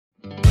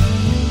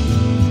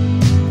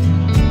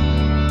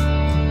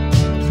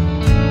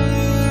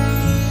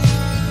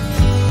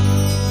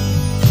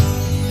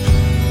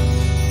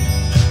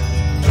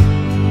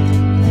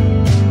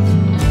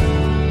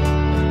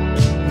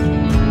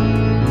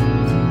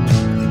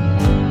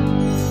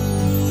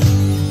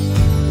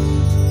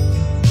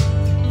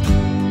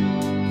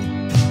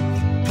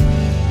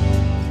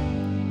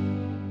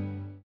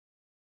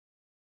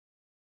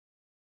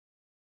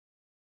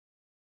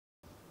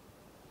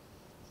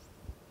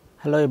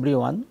Hello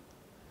everyone.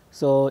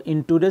 So,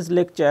 in today's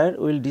lecture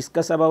we will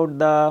discuss about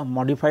the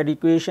modified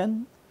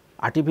equation,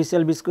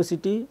 artificial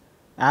viscosity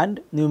and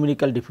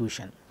numerical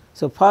diffusion.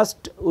 So,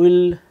 first we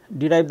will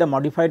derive the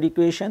modified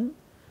equation.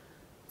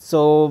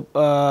 So,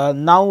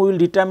 now we will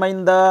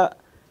determine the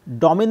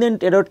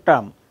dominant error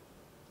term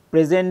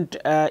present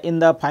in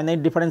the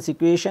finite difference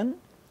equation.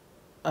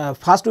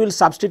 First we will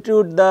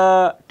substitute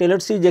the Taylor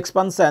series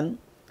expansion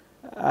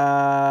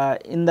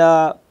in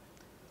the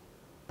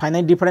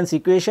finite difference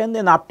equation,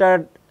 then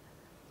after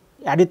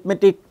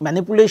arithmetic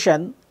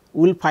manipulation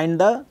we will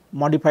find the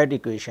modified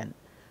equation.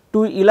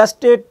 To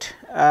illustrate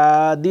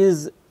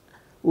this,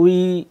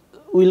 we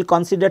will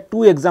consider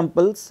two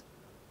examples.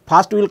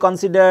 First we will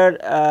consider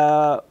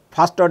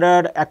first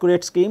order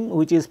accurate scheme,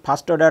 which is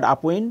first order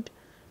upwind,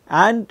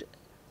 and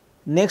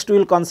next we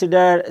will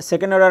consider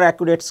second order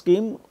accurate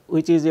scheme,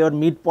 which is your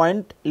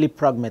midpoint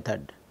leapfrog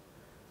method.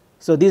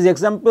 So, these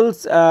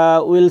examples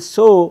will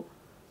show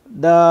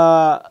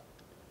the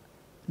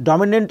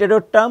dominant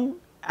error term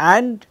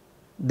and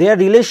their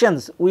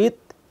relations with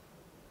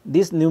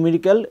this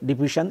numerical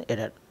diffusion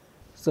error.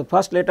 So,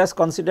 first let us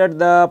consider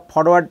the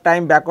forward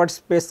time backward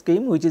space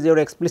scheme, which is your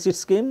explicit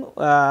scheme,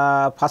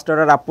 first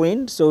order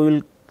upwind. So, we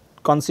will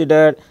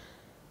consider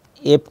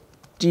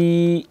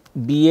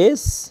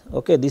FTBS,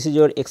 okay, this is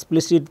your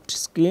explicit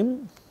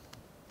scheme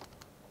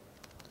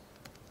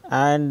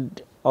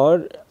and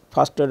or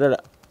first order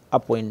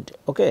upwind.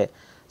 Okay.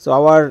 So,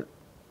 our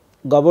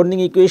governing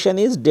equation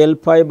is del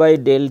phi by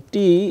del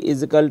t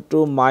is equal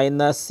to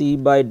minus c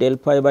by del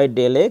phi by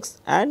del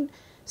x, and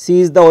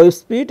c is the wave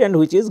speed and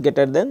which is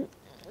greater than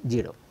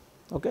 0.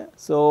 Okay.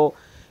 So,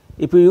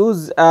 if you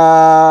use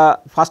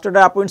first order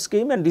upwind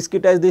scheme and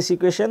discretize this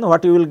equation,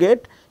 what you will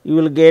get? You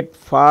will get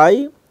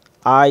phi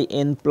I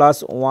n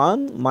plus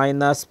 1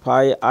 minus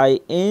phi I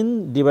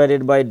n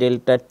divided by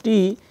delta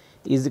t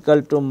is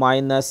equal to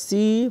minus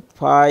c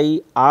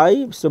phi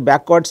I. So,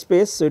 backward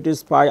space. So, it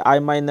is phi I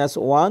minus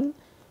 1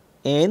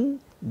 n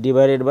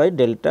divided by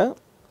delta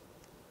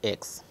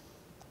x.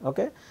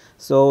 Okay.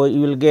 So, you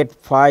will get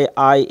phi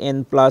I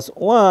n plus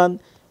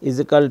 1 is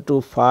equal to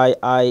phi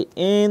I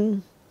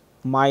n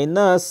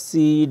minus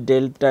c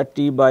delta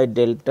t by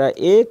delta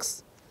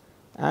x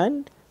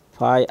and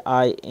phi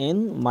I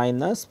n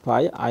minus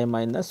phi I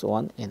minus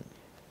 1 n.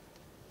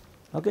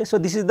 Okay. So,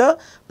 this is the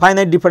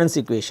finite difference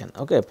equation,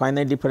 okay,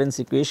 finite difference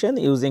equation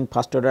using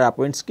first order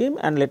upwind scheme,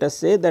 and let us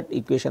say that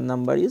equation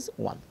number is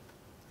 1.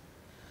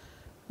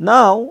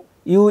 Now,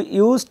 you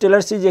use Taylor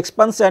series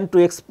expansion to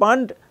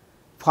expand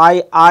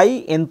phi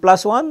I n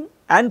plus 1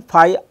 and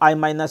phi I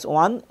minus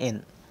 1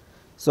 n.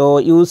 So,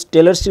 use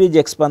Taylor series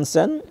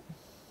expansion,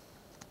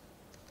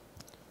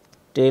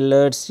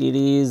 Taylor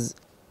series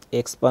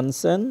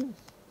expansion,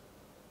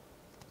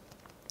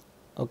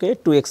 okay,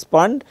 to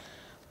expand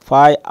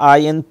phi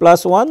I n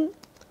plus 1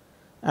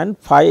 and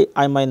phi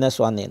I minus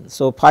 1 n.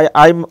 So, phi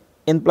I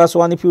n plus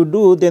 1 if you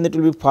do, then it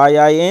will be phi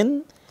I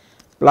n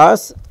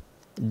plus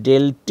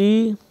del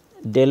t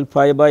del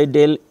phi by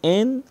del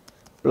n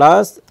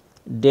plus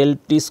del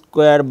t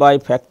square by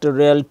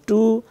factorial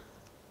 2,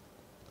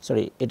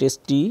 sorry, it is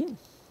t,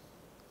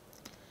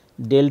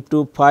 del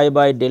 2 phi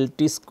by del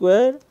t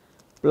square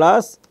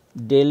plus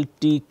del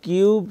t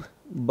cube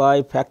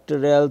by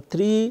factorial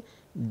 3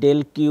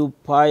 del cube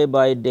phi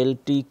by del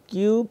t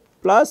cube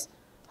plus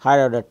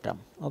higher order term,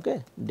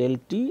 okay, del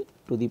t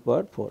to the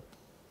power 4.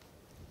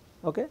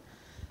 Okay.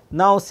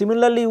 Now,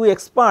 similarly, we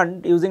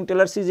expand using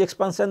Taylor series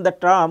expansion the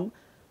term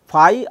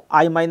phi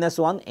I minus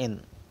 1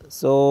 n.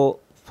 So,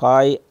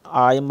 phi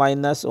I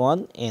minus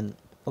 1 n.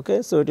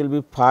 Okay. So, it will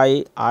be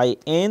phi I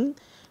n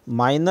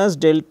minus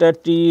delta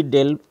t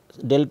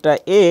delta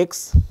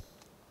x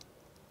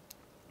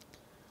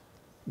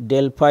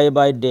del phi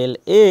by del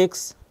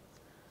x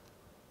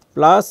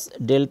plus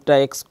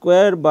delta x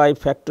square by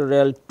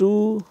factorial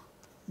 2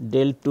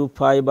 del 2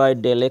 phi by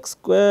del x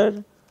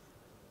square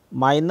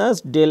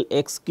minus del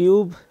x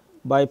cube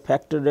by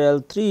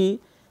factorial 3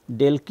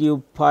 del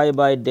cube phi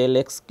by del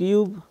x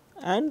cube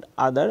and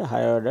other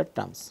higher order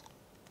terms.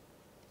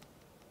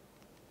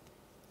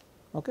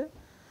 Okay.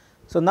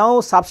 So, now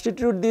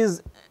substitute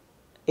this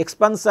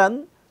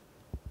expansion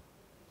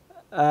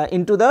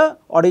into the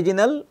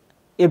original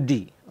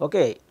FD.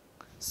 Okay.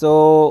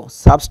 So,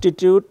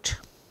 substitute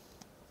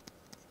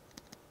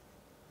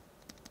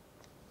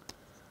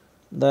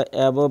the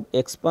above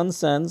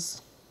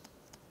expansions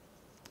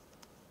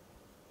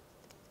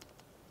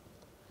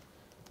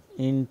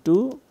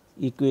into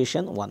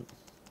equation 1,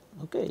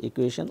 okay,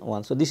 equation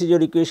 1. So, this is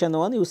your equation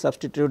 1, you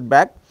substitute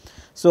back.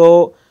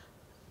 So,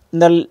 in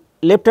the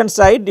left hand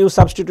side you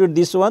substitute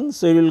this one.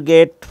 So, you will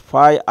get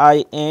phi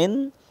I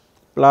n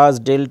plus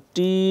del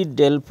t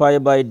del phi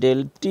by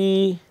del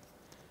t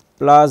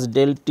plus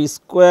del t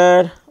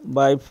square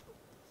by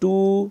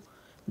 2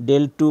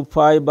 del 2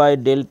 phi by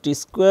del t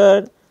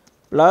square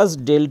plus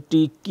del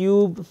t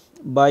cube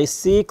by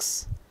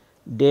 6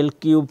 del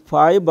cube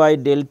phi by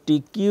del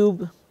t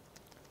cube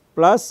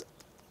plus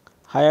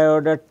higher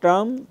order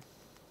term,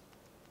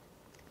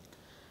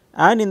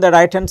 and in the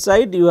right hand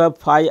side you have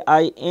phi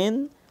I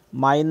n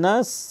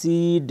minus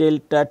c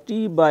delta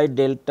t by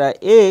delta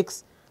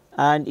x,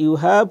 and you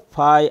have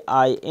phi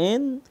I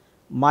n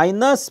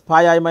minus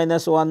phi I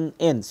minus 1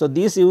 n. So,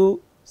 this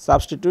you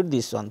substitute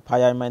this one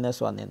phi I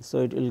minus 1 n.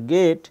 So, it will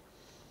get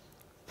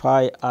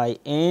phi I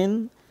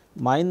n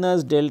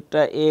minus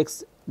delta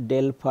x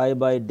del phi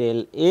by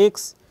del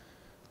x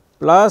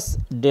plus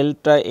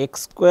delta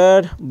x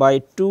square by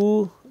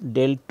 2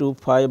 del 2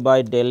 phi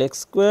by del x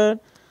square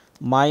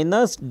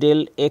minus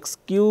del x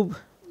cube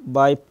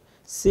by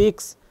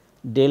 6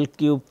 del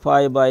cube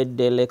phi by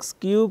del x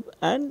cube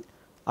and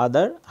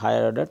other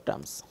higher order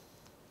terms.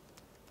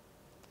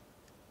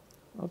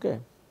 Okay.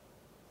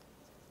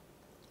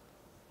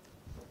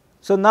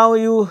 So, now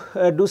you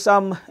do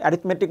some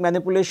arithmetic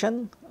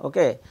manipulation.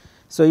 Okay.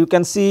 So, you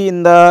can see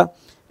in the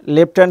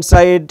left hand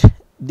side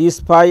this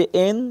phi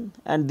n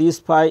and this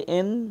phi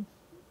n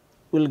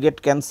will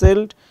get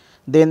cancelled.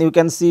 Then you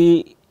can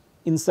see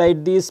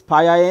inside this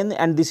phi I n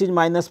and this is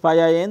minus phi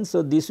I n.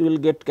 So, this will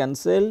get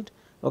cancelled.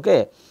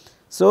 Okay.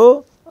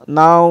 So,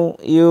 now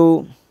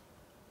you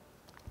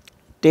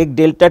take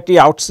delta t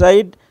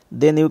outside,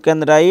 then you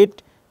can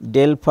write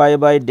del phi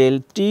by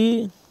del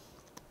t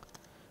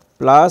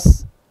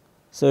plus,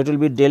 so it will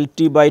be del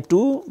t by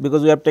 2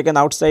 because we have taken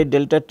outside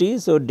delta t.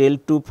 So, del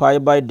 2 phi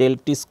by del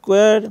t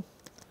square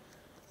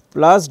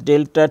plus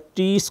delta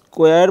t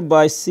square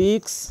by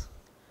 6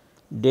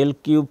 del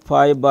cube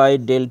phi by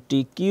del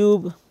t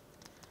cube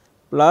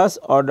plus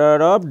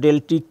order of del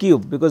t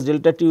cube, because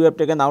delta t we have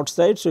taken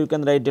outside. So, you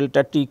can write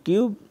delta t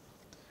cube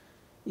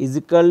is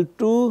equal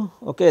to,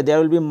 okay, there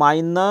will be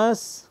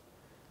minus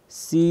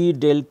c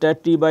delta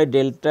t by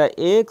delta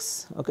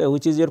x, okay,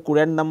 which is your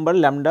Courant number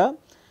lambda,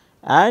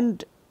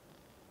 and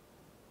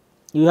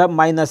you have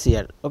minus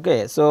here.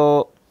 Okay.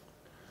 So,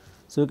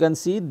 you can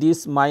see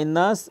this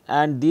minus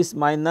and this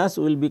minus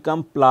will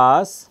become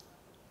plus.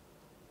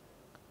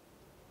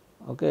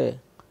 Okay.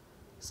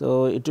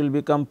 So, it will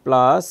become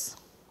plus,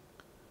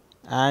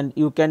 and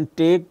you can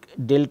take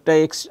delta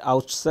x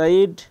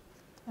outside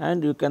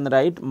and you can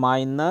write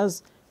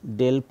minus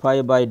del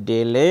phi by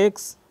del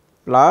x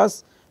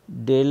plus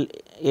del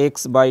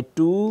x by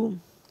 2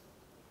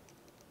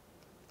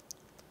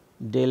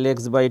 del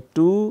x by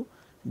 2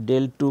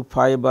 del 2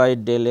 phi by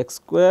del x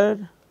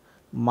square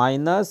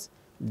minus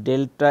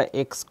delta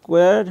x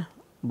square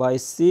by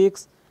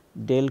 6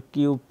 del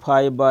cube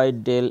phi by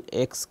del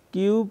x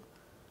cube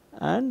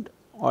and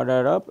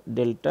order of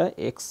delta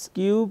x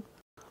cube.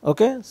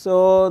 Okay.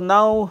 So,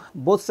 now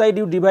both side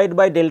you divide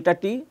by delta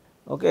t.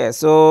 Okay.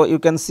 So, you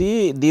can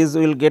see these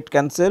will get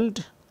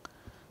cancelled.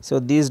 So,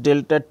 this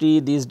delta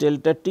t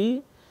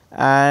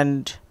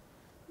and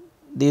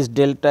this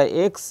delta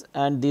x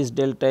and this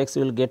delta x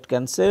will get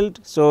cancelled.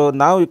 So,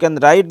 now you can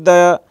write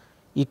the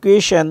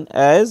equation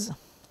as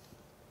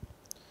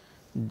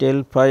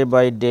del phi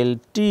by del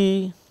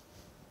t,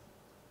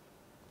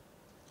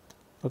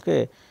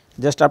 okay.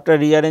 Just after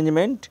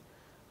rearrangement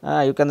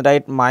you can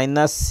write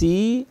minus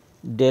c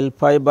del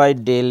phi by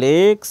del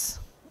x,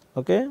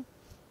 okay,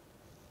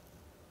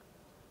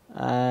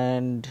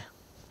 and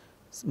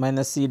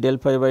minus c del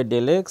phi by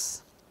del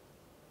x,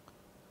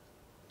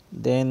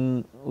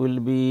 then will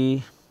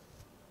be,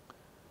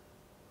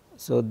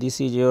 so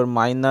this is your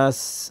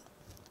minus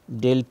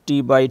del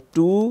t by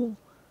 2.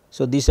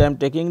 So, this I am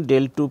taking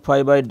del 2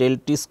 phi by del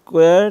t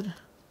square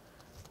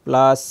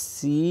plus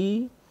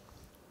c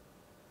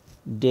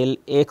del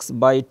x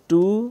by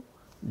 2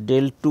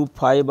 del 2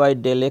 phi by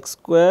del x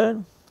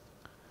square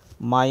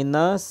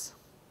minus,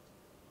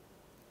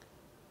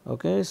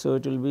 okay. So,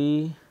 it will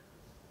be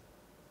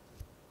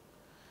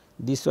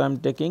this I am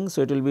taking.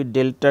 So, it will be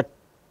delta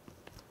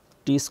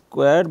t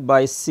square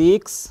by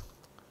 6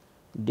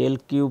 del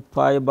cube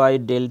phi by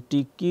del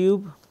t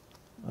cube,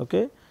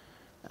 okay,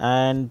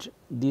 and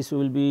this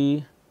will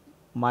be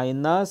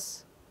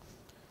minus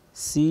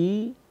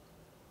c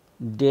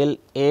del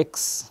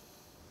x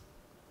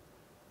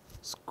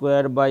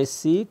square by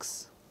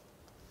 6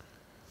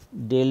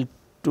 del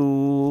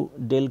 2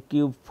 del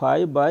cube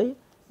phi by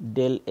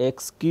del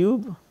x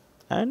cube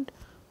and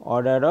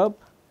order of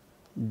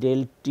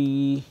del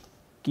t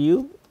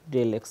cube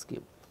del x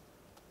cube.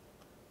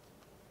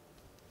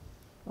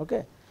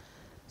 Okay.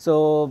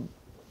 So,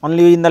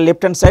 only in the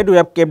left hand side we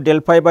have kept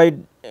del phi by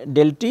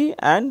del t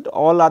and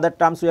all other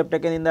terms we have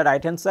taken in the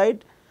right hand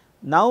side.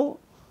 Now,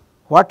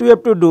 what we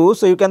have to do?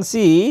 So, you can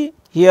see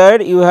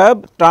here you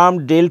have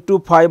term del 2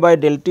 phi by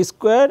del t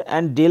square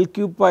and del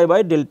cube phi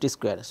by del t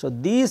square. So,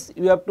 these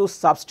you have to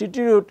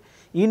substitute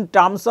in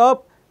terms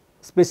of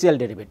special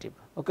derivative.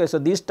 Okay. So,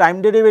 these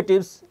time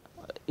derivatives,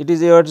 it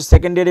is your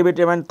second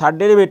derivative and third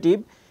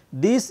derivative,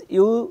 this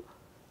you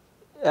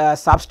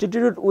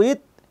substitute with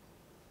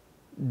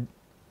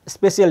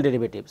special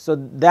derivative. So,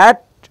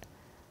 that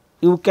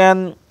you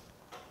can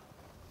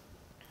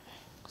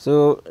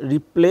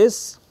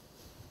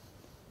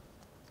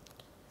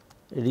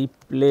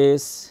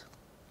replace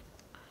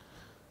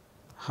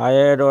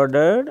higher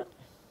order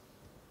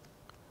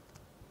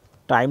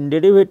time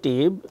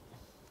derivative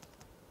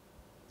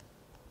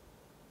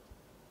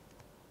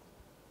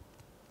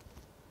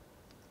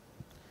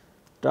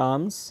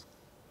terms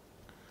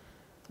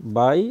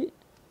by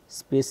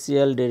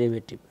spatial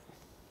derivative.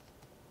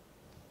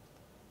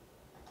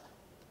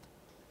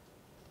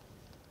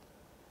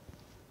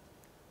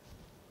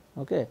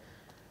 Okay.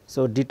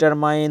 So,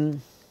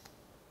 determine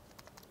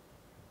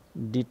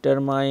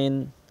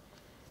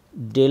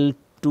del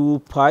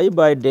 2 phi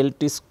by del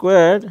t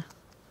square,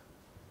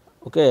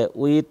 okay,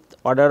 with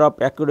order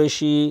of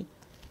accuracy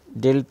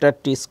delta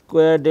t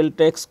square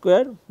delta x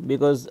square,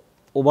 because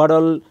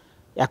overall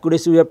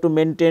accuracy we have to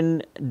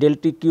maintain del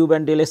t cube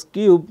and del x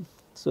cube.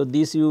 So,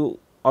 this you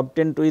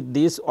obtained with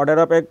this order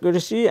of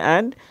accuracy,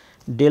 and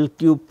del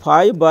cube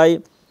phi by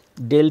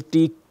del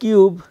t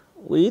cube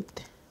with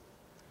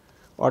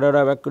order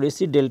of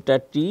accuracy delta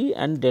t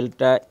and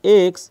delta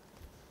x,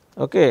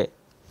 okay,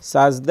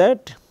 such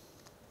that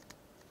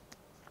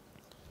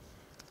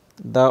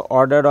the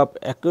order of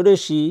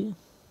accuracy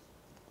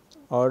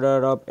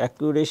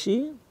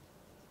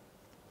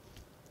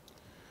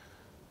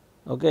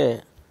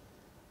okay,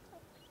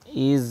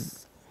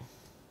 is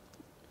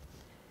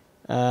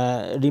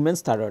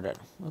remains third order,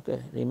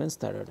 okay, remains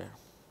third order,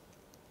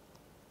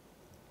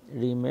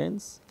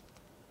 remains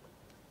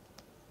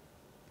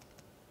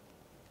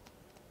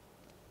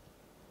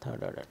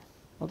third order.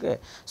 Okay.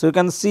 So, you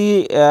can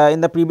see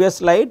in the previous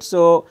slide.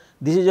 So,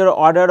 this is your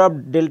order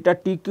of delta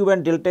t cube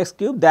and delta x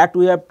cube that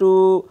we have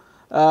to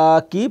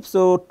keep.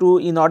 So,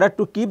 in order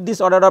to keep this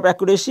order of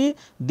accuracy,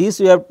 this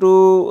we have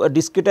to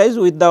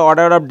discretize with the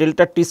order of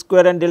delta t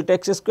square and delta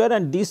x square,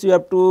 and this you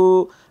have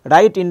to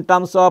write in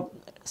terms of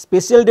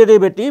spatial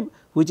derivative,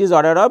 which is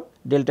order of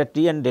delta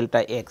t and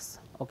delta x.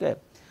 Okay.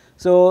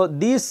 So,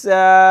 this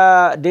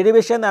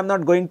derivation I am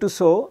not going to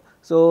show.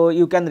 So,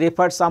 you can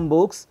refer some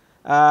books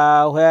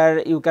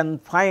where you can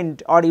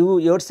find, or you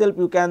yourself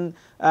you can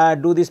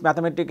do this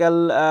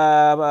mathematical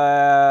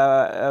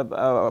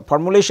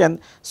formulation.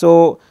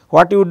 So,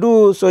 what you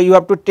do? So, you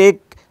have to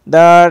take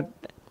the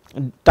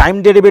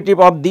time derivative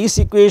of this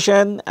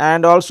equation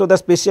and also the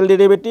spatial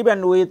derivative,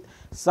 and with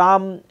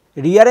some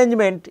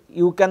rearrangement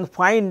you can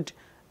find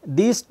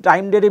this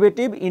time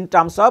derivative in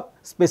terms of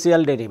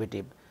spatial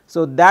derivative.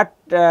 So, that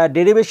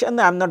derivation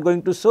I am not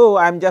going to show,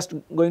 I am just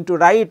going to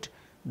write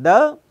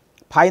the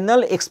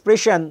final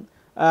expression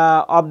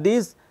of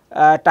this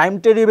time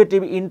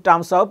derivative in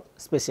terms of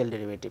spatial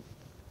derivative.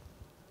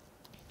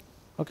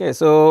 Okay.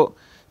 So,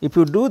 if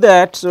you do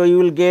that, so you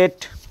will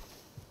get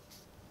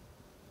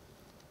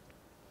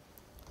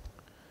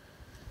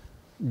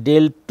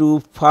del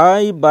 2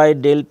 phi by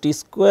del t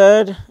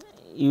square,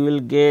 you will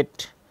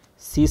get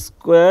c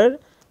square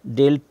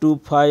del 2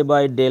 phi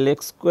by del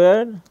x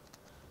square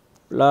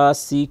plus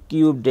c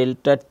cube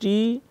delta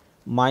t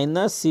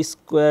minus c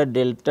square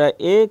delta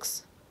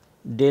x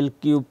del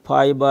cube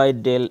phi by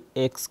del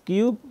x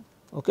cube,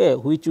 okay,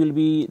 which will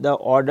be the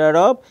order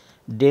of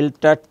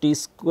delta t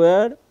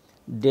square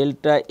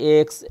delta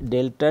x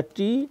delta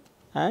t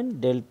and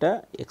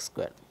delta x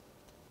square.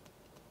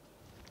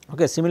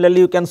 Okay. Similarly,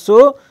 you can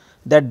show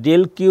that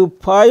del cube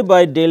phi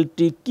by del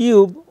t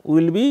cube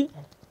will be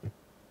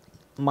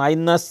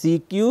minus c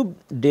cube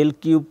del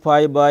cube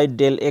phi by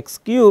del x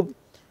cube,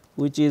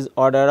 which is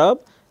order of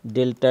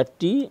delta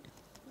t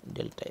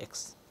delta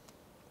x.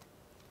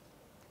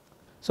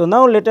 So,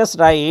 now let us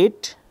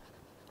write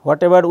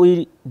whatever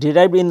we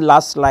derived in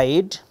last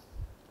slide.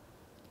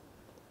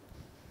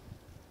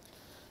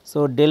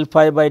 So, del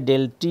phi by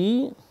del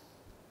t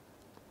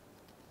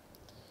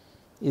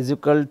is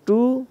equal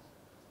to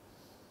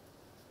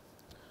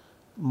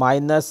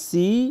minus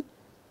c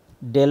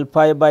del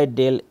phi by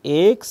del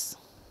x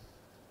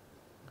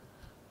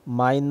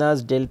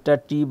minus delta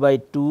t by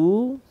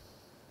 2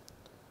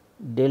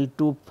 del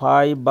 2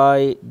 phi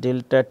by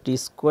delta t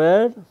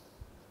square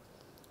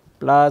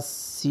plus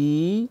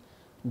c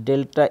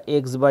delta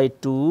x by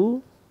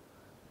 2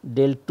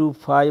 del 2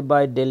 phi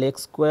by del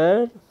x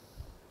square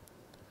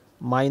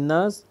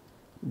minus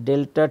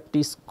delta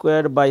t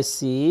square by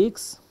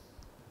 6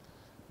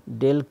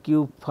 del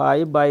cube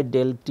phi by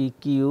del t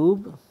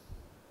cube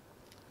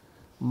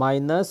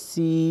minus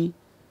c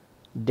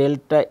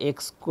delta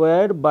x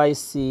square by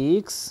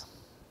 6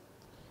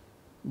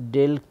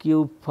 del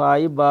cube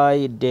phi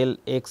by del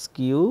x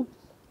cube.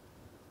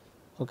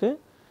 Okay.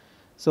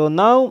 So,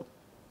 now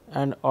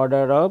an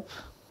order of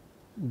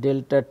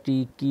delta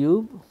t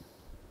cube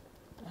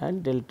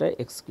and delta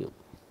x cube.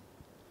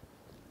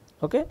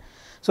 Okay.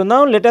 So,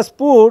 now let us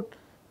put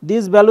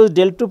these values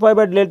del 2 pi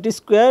by del t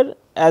square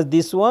as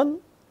this one,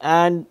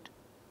 and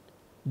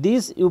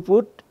this you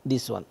put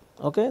this one.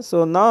 Okay.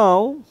 So,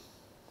 now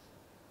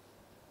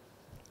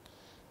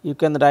you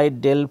can write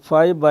del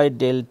phi by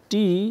del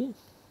t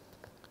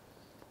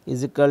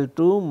is equal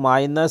to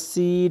minus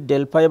c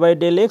del phi by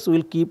del x, we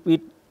will keep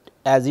it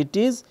as it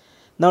is.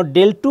 Now,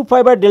 del 2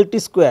 phi by del t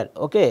square.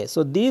 Okay.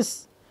 So,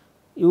 this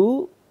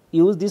you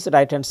use this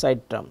right hand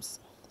side terms.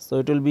 So,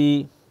 it will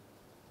be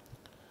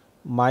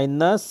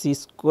minus c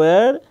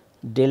square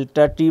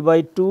delta t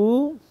by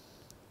 2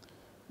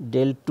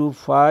 del 2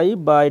 phi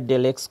by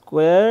del x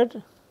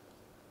squared.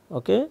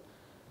 Okay.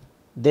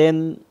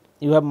 Then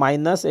you have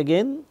minus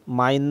again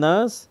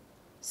minus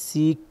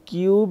c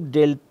cube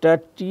delta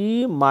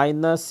t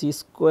minus c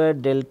square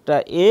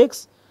delta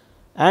x,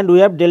 and we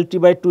have del t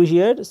by 2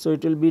 here. So,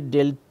 it will be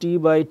del t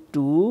by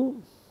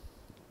 2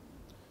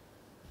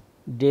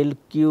 del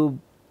cube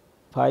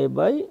phi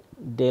by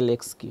del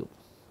x cube.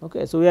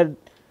 Okay. So, we are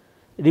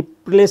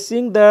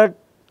replacing the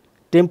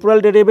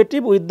temporal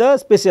derivative with the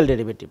spatial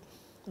derivative.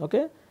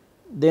 Okay.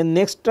 Then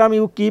next term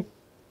you keep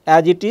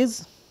as it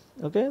is.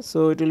 Okay.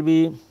 So, it will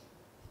be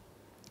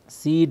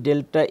c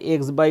delta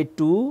x by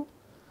 2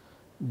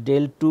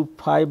 del 2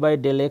 phi by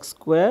del x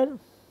square.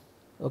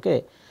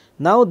 Okay.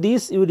 Now,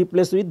 this you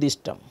replace with this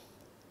term.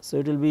 So,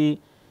 it will be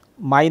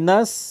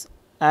minus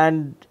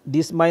and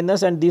this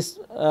minus and this.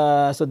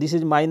 So, this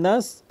is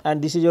minus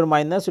and this is your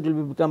minus. It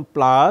will become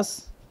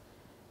plus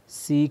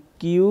c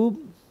cube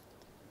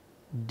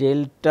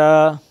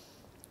delta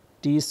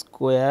t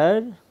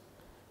square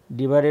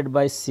divided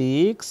by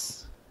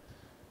 6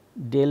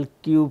 del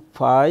cube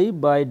phi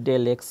by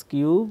del x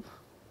cube.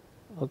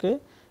 Okay.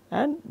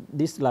 And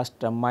this last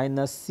term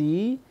minus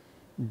c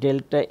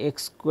delta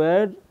x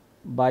square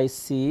by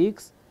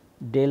 6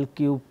 del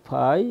cube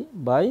phi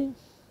by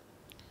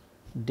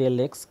del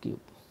x cube.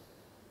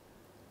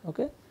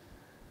 Okay.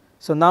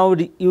 So, now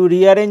you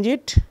rearrange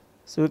it.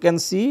 So, you can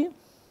see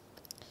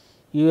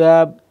you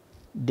have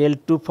del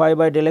 2 phi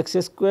by del x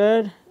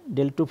square,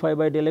 del 2 phi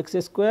by del x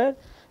square,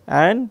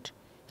 and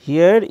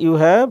here you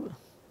have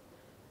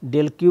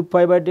del cube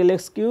phi by del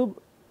x cube,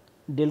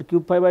 del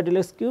cube phi by del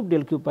x cube,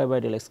 del cube phi by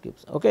del x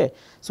cubes. Okay.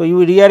 So,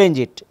 you rearrange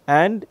it,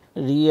 and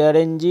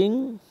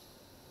rearranging.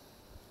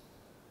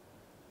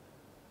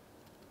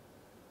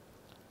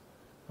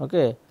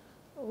 Okay,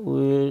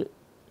 we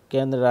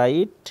can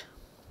write.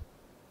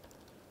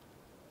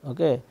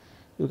 Okay,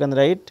 you can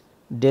write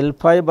del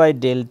phi by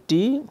del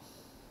t.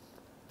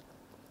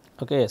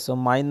 Okay, so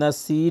minus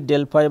c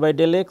del phi by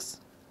del x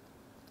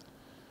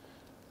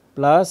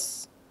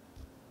plus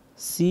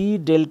c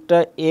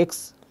delta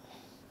x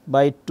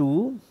by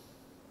 2.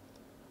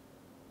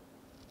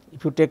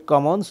 If you take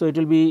common, so it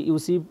will be, you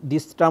see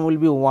this term will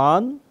be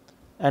 1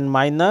 and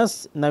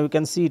minus, now you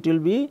can see it will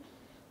be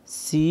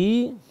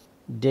c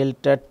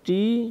delta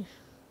t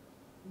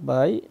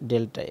by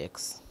delta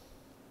x.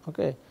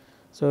 Okay.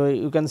 So,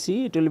 you can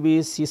see it will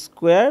be c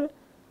square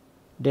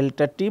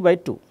delta t by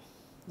 2.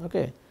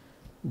 Okay.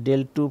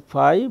 Del 2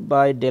 phi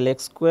by del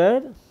x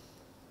square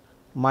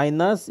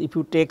minus, if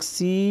you take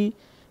c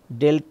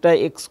delta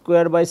x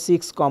square by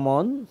 6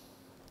 common,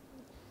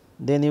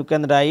 then you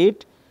can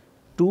write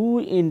 2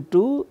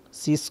 into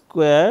c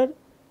square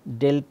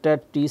delta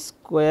t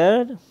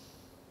square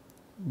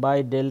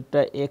by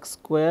delta x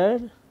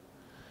square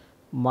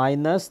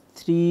minus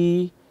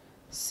 3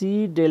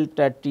 c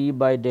delta t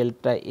by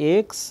delta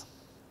x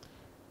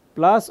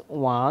plus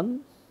 1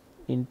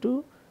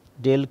 into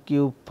del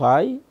cube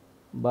phi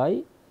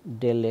by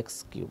del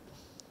x cube.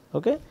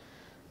 Okay.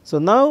 So,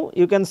 now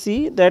you can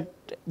see that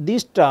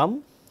this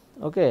term,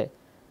 okay,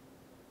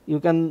 you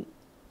can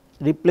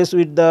replace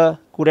with the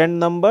Courant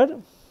number,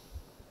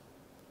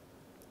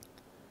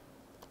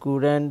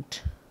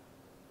 Courant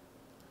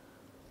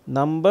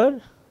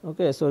number.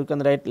 Okay. So, you can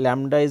write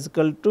lambda is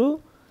equal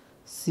to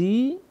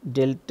c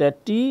delta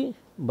t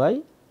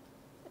by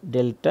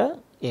delta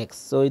x.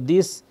 So,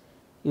 this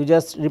you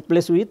just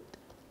replace with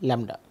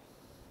lambda.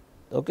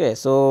 Okay.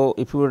 So,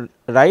 if you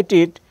write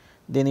it,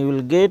 then you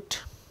will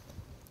get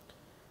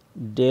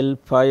del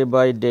phi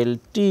by del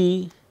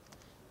t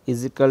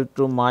is equal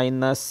to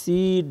minus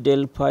c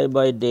del phi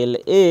by del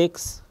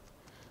x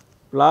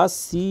plus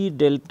c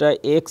delta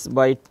x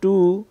by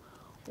 2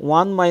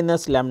 1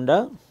 minus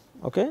lambda,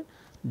 okay,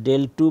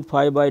 del 2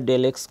 phi by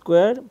del x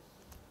square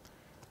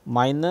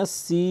minus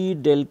c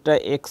delta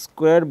x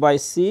square by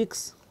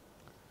 6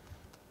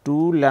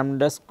 2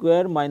 lambda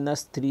square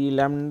minus 3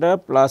 lambda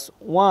plus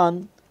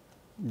 1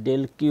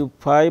 del cube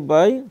phi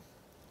by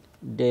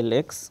del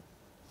x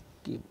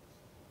cube.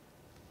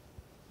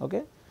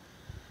 Okay.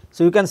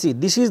 So, you can see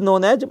this is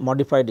known as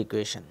modified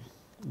equation.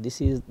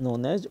 This is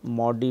known as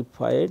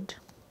modified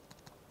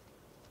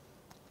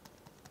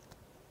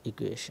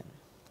equation.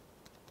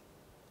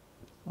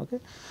 Okay.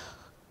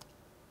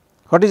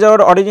 What is our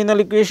original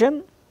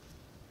equation?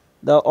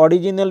 The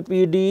original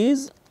PD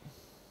is,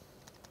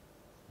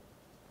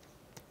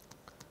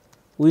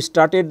 we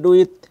started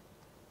with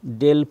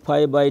del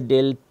phi by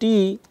del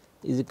t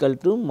is equal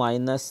to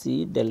minus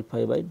c del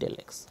phi by del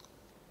x.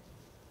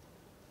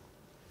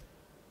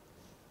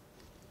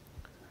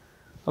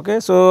 Okay.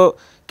 So,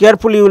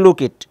 carefully you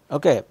look it.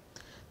 Okay.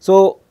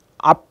 So,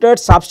 after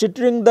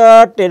substituting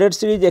the Taylor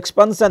series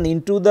expansion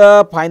into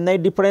the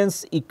finite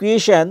difference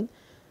equation,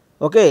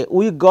 okay,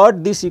 we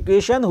got this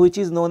equation which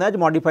is known as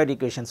modified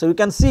equation. So, you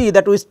can see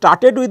that we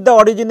started with the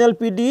original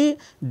PD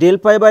del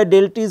phi by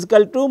del t is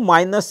equal to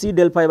minus c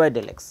del phi by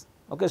del x.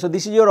 Okay. So,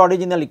 this is your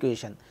original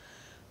equation.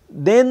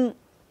 Then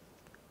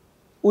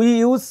we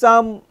use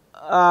some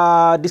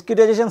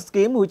discretization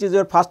scheme which is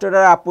your first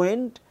order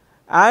appoint,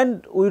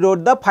 and we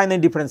wrote the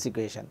finite difference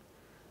equation.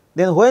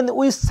 Then when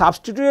we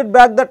substituted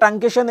back the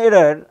truncation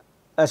error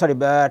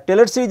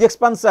Taylor series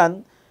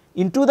expansion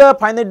into the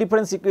finite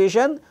difference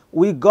equation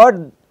we got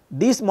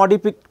this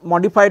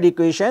modified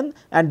equation,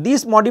 and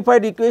this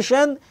modified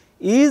equation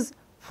is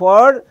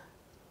for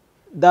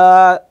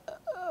the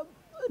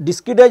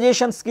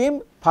discretization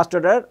scheme first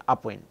order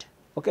upwind.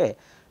 Okay.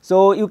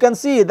 So, you can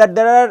see that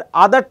there are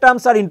other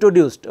terms are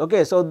introduced.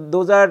 Okay. So,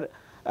 those are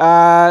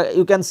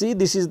you can see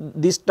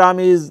this term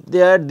is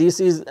there, this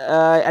is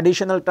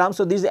additional term.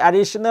 So, these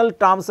additional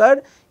terms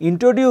are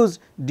introduced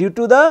due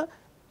to the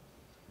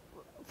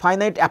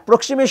finite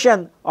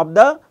approximation of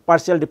the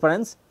partial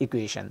difference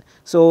equation.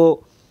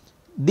 So,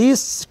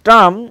 this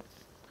term,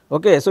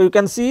 okay, so you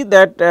can see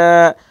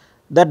that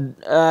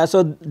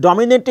so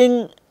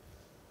dominating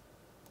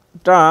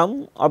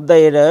term of the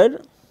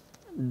error,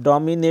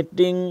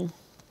 dominating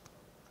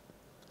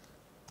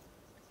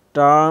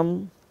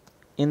term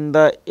in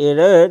the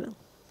error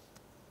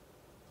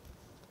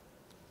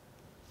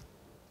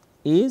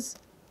is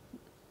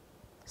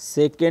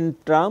second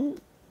term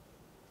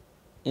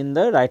in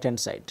the right hand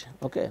side.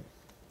 Okay.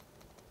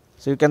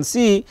 So, you can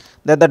see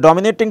that the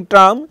dominating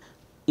term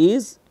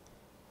is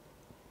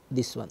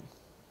this one.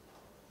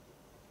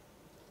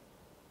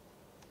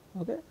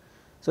 Okay.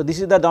 So, this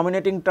is the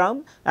dominating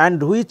term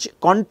and which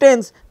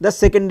contains the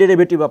second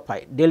derivative of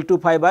phi, del 2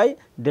 phi by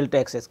delta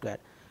x square,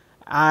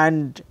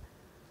 and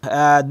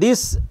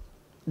this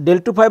del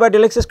 2 phi by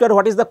del x square,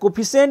 what is the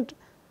coefficient?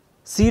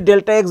 C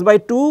delta x by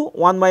 2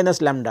 1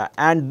 minus lambda,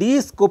 and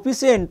this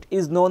coefficient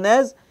is known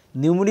as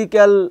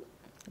numerical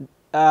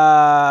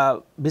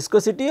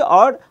viscosity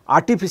or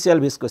artificial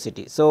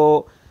viscosity.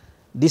 So,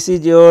 this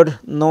is your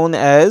known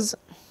as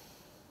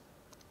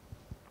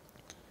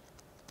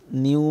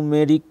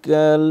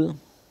numerical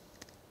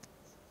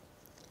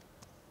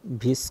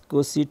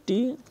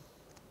viscosity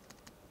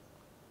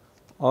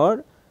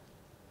or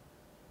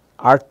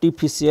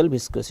artificial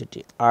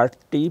viscosity,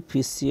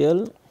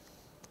 artificial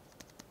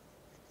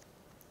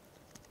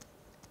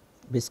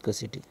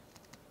viscosity.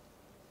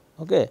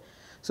 Okay.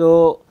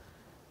 So,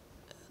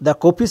 the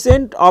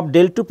coefficient of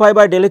del 2 pi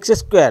by del x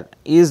square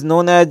is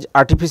known as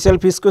artificial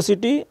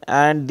viscosity,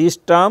 and this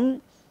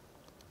term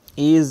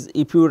is,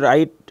 if you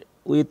write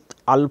with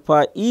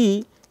alpha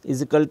e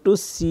is equal to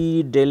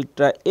c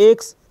delta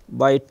x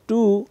by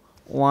 2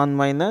 1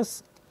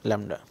 minus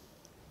lambda.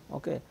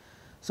 Okay.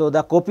 So,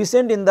 the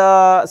coefficient in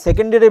the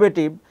second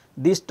derivative,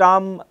 this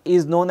term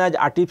is known as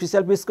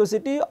artificial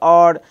viscosity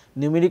or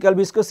numerical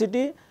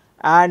viscosity,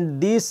 and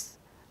this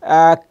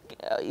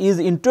is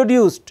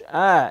introduced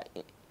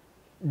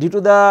due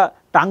to the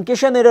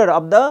truncation error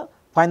of the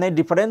finite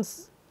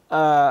difference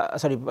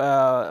it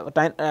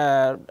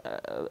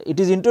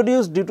is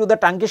introduced due to the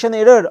truncation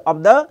error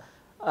of the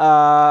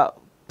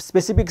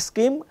specific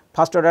scheme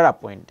first order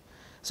upwind.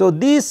 So,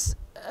 this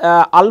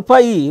alpha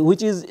e,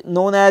 which is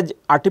known as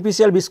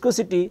artificial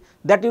viscosity,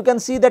 that you can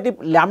see that if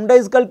lambda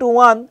is equal to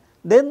 1,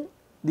 then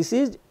this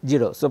is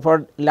 0. So,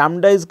 for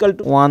lambda is equal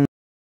to 1,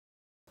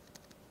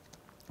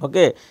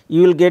 okay,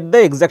 you will get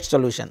the exact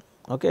solution.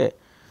 Okay.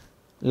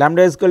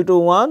 Lambda is equal to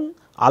 1,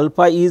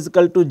 alpha e is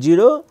equal to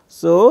 0.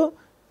 So,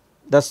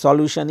 the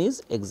solution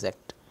is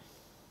exact.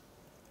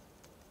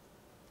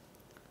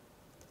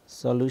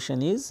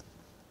 Solution is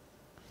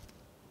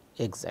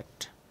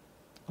exact.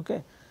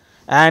 Okay.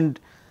 And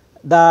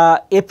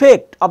the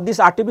effect of this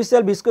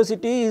artificial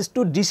viscosity is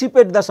to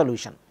dissipate the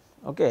solution.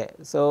 Okay.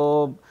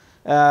 So,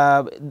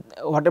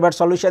 whatever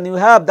solution you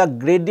have, the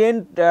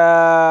gradient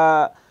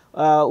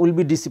will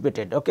be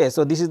dissipated. Okay.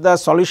 So, this is the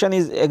solution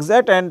is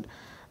exact, and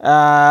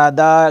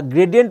the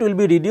gradient will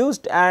be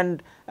reduced,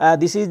 and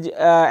this is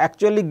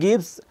actually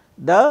gives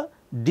the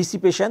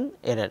dissipation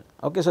error.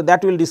 Okay. So,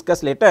 that we will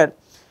discuss later.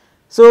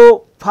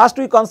 So, first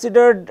we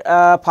considered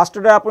first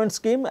order upwind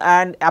scheme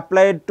and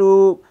applied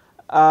to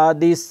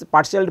this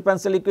partial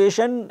differential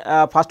equation,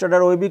 first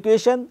order wave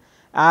equation,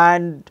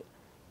 and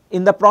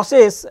in the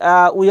process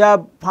we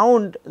have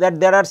found that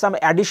there are some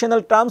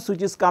additional terms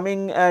which is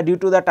coming due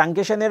to the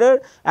truncation error,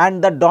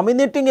 and the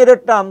dominating error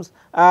terms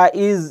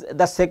is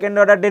the second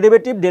order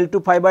derivative del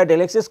 2 pi by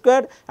del x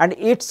square, and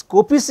its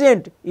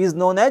coefficient is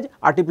known as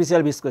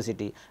artificial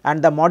viscosity,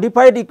 and the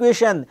modified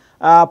equation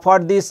for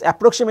this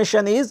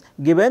approximation is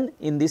given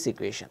in this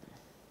equation.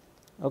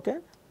 Okay.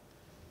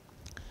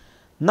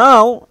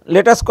 Now,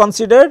 let us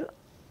consider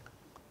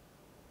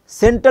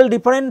central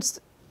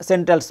difference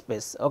central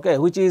space, okay,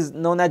 which is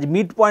known as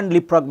midpoint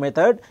leapfrog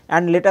method,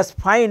 and let us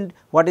find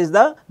what is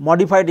the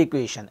modified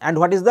equation and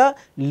what is the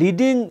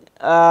leading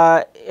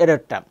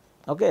error term,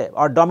 okay,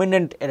 or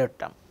dominant error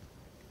term.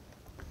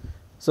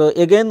 So,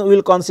 again we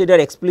will consider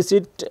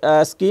explicit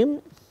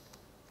scheme,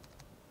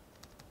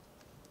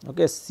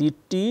 okay,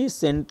 CT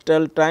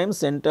central time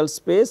central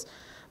space,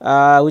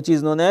 which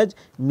is known as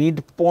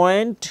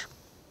midpoint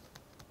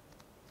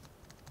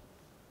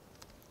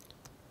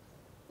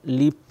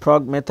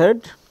leapfrog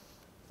method,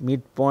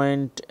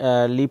 midpoint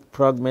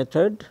leapfrog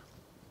method.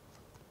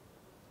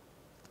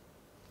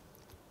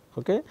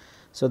 Okay.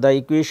 So, the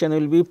equation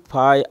will be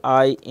phi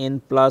I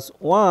n plus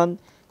 1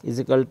 is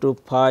equal to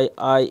phi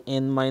I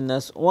n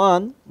minus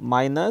 1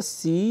 minus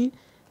c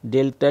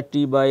delta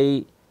t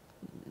by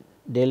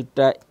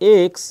delta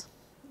x,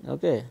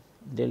 okay,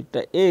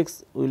 delta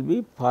x will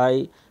be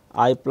phi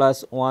I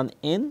plus 1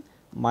 n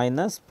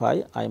minus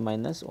phi I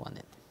minus 1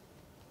 n.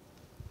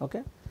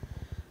 Okay.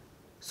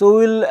 So,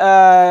 we will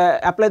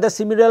apply the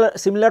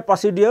similar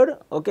procedure.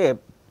 Okay.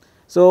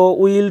 So,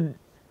 we will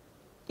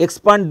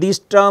expand this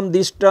term,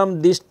 this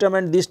term, this term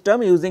and this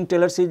term using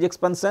Taylor series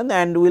expansion,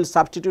 and we will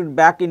substitute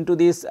back into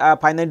this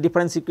finite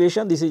difference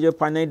equation. This is your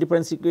finite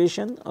difference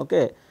equation.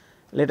 Okay.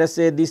 Let us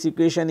say this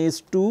equation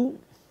is 2.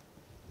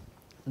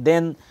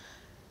 Then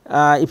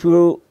if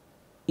you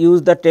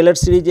use the Taylor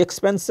series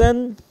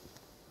expansion,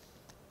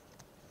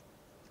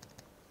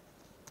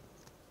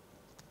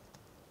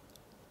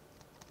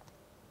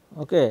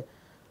 okay,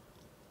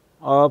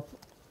 of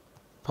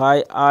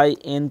phi I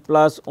n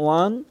plus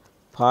 1,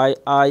 phi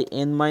I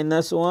n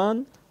minus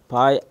 1,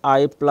 phi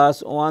I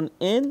plus 1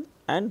 n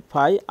and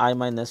phi I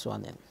minus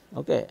 1 n.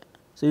 Okay.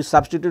 So, you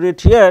substitute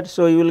it here.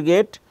 So, you will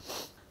get,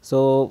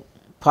 so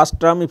first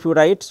term if you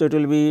write, so it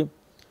will be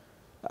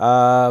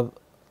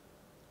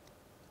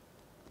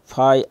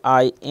phi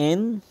I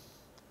n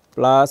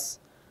plus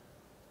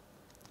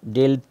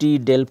del t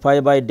del phi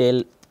by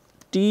del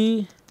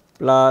t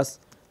plus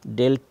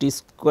del t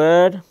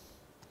square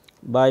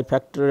by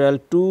factorial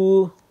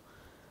 2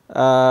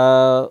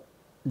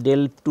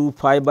 del 2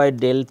 phi by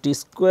del t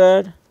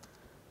square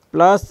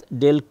plus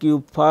del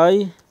cube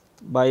phi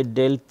by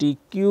del t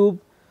cube,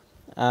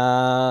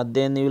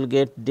 then you will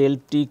get del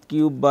t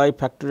cube by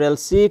factorial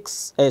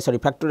 6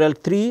 factorial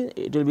 3,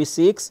 it will be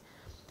 6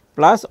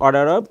 plus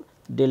order of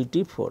del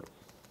t 4.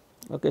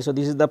 Okay. So,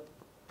 this is the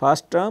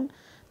first term.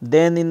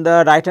 Then in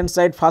the right hand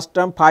side first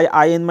term phi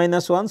I n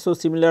minus 1. So,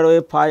 similar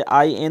way phi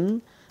I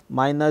n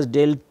minus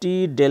del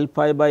t del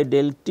phi by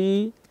del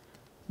t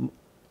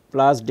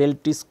plus del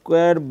t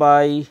square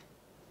by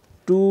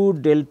 2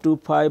 del 2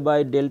 phi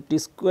by del t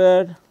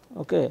square,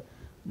 okay,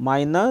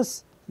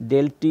 minus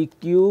del t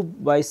cube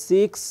by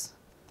 6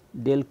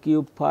 del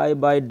cube phi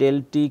by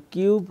del t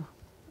cube,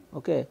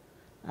 okay,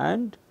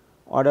 and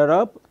order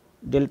of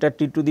delta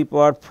t to the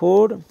power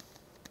 4,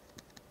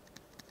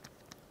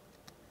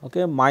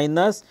 okay,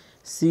 minus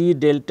c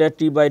delta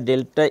t by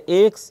delta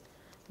x.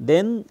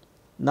 Then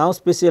now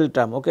special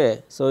term,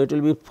 okay. So, it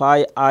will be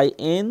phi I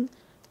n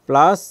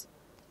plus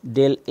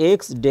del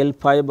x del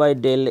phi by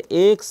del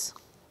x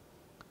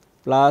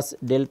plus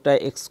delta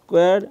x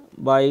square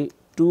by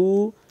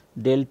 2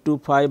 del 2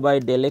 phi by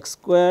del x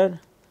square,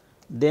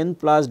 then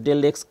plus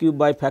del x cube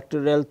by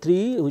factorial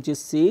 3, which is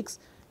 6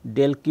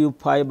 del cube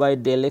phi by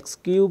del x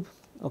cube,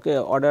 okay.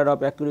 Order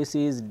of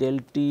accuracy is del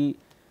t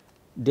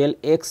del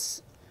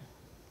x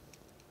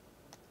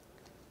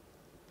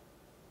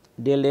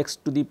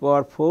to the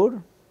power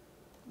 4,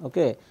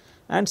 okay,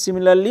 and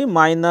similarly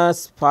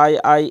minus phi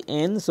I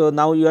n. So,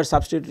 now you are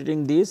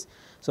substituting this.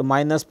 So,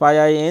 minus phi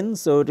I n.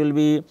 So, it will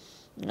be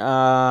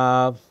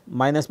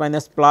minus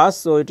minus plus.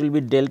 So, it will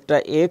be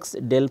delta x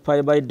del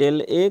phi by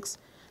del x,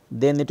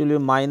 then it will be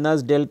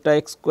minus delta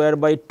x square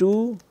by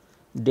 2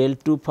 del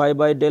 2 phi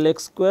by del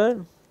x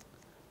square,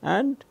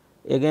 and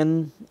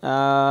again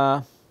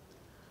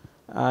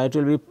it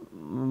will be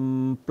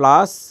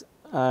plus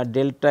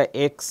delta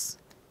x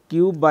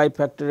cube by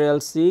factorial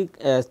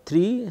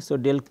 3. So,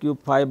 del cube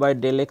phi by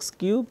del x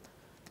cube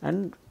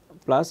and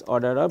plus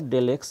order of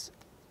del x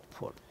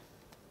 4.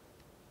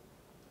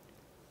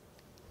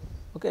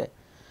 Okay.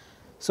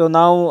 So,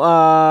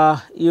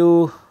 now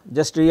you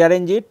just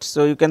rearrange it.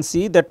 So, you can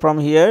see that from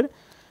here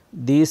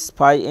this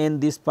phi n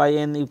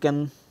you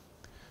can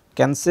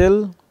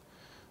cancel,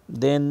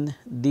 then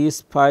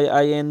this phi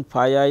I n,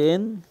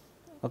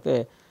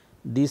 okay,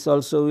 this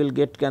also will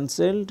get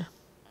cancelled.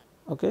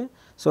 Okay.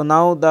 So,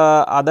 now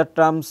the other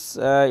terms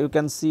you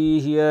can see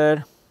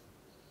here,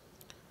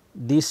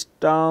 this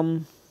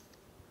term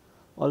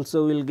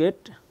also will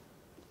get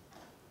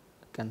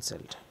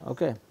cancelled.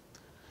 Okay.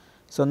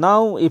 So,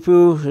 now if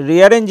you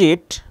rearrange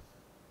it,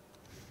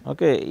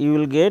 okay, you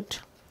will get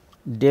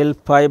del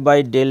phi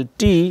by del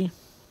t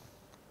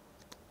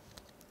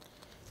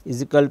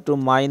is equal to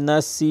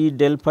minus c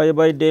del phi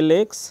by del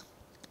x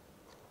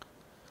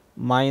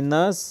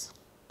minus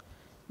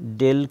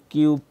del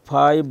cube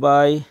phi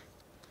by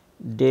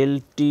del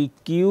t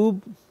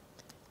cube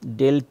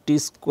del t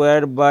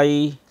square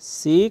by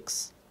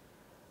 6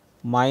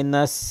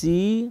 minus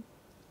c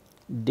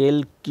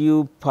del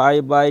cube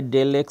phi by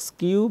del x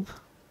cube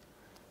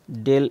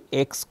del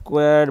x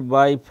square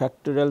by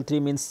factorial 3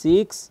 means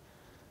 6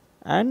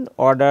 and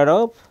order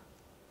of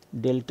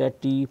delta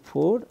t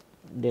 4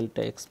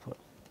 delta x 4.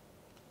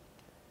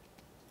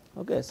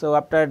 Okay. So,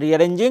 after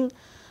rearranging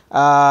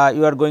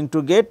you are going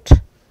to get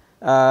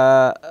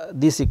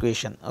this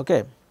equation.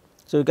 Okay.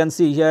 So, you can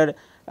see here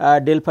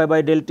del phi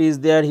by del t is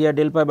there, here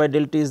del phi by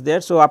del t is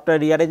there. So, after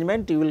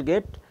rearrangement you will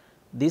get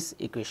this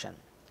equation.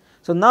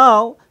 So,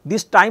 now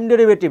this time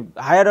derivative,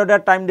 higher order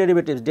time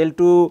derivatives del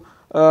 2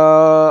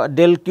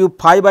 del cube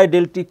phi by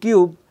del t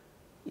cube,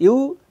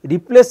 you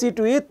replace it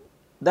with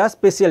the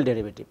special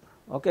derivative,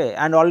 okay,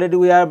 and already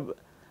we have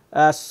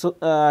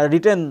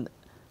written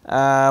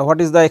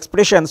what is the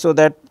expression. So,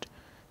 that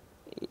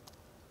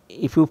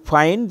if you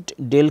find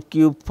del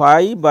cube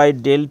phi by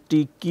del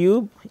t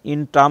cube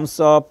in terms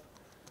of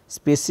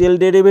spatial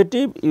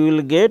derivative, you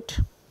will get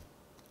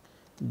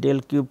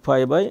del cube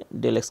phi by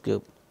del x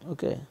cube.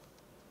 Okay.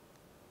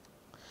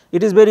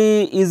 It is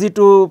very easy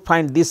to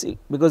find this,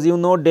 because you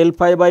know del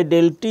phi by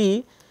del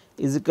t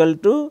is equal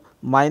to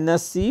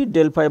minus c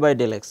del phi by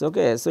del x.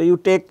 Okay. So, you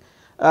take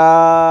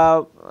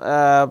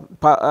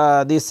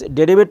this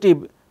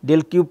derivative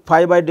del cube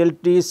phi by del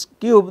t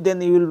cube,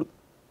 then you will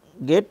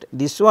get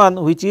this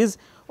one, which is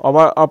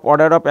of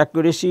order of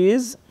accuracy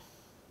is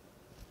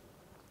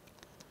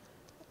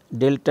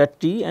delta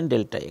t and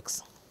delta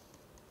x.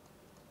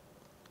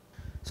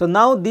 So,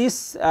 now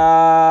this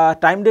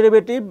time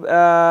derivative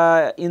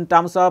in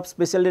terms of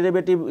spatial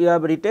derivative you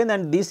have written,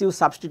 and this you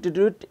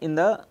substitute in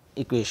the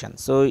equation.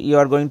 So, you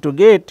are going to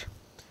get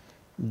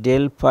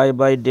del phi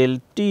by del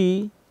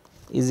t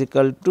is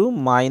equal to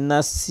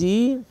minus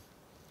c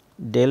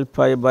del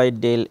phi by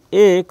del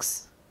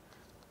x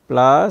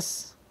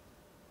plus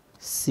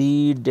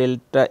c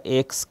delta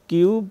x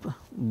cube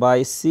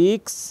by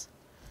 6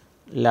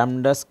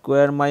 lambda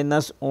square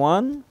minus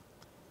 1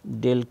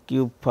 del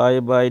cube phi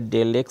by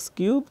del x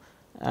cube,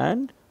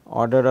 and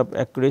order of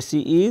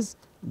accuracy is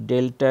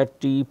delta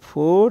t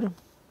 4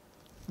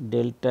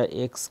 delta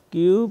x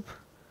cube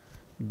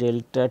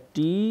delta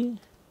t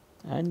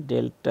and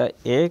delta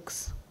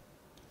x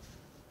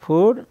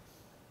 4.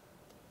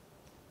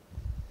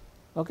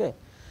 Okay.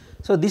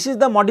 So, this is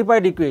the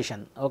modified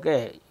equation,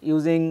 okay,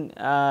 using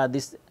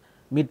this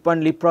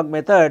midpoint leapfrog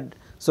method.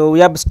 So, we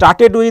have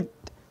started with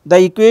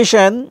the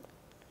equation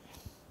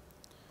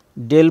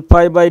del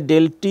phi by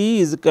del t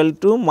is equal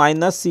to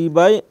minus c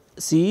by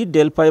c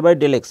del phi by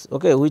del x,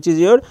 okay, which is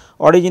your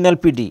original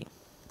PD.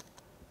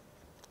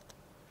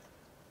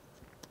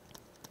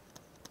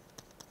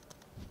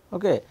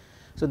 Okay.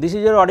 So, this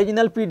is your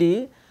original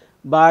PD,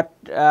 but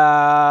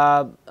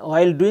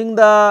while doing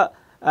the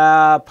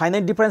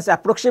finite difference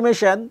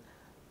approximation,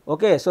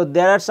 okay, so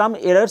there are some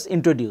errors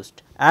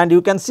introduced, and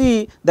you can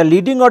see the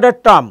leading order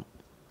term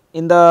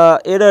in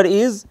the error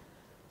is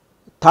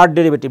third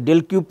derivative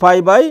del cube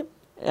phi by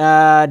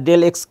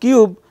del x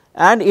cube,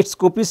 and its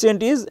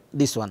coefficient is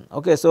this one.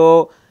 Okay.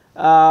 So,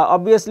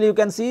 obviously, you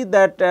can see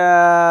that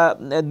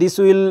this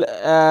will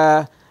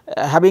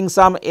having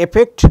some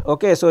effect.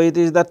 Okay. So, it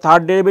is the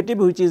third derivative,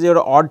 which is your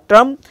odd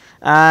term,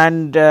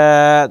 and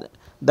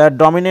the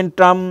dominant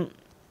term,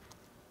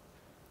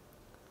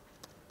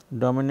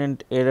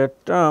 dominant error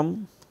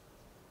term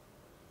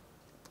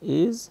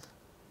is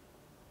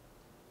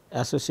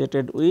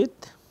associated with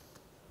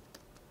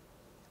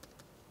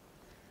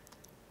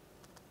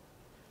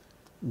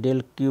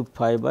del cube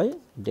phi by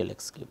del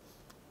x cube,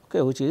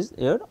 okay, which is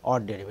your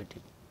odd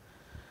derivative.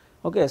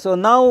 Okay. So,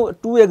 now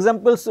two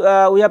examples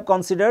we have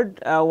considered.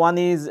 One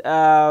is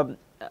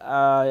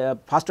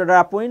first order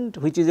appoint,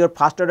 which is your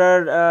first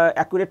order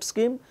accurate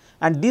scheme,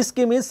 and this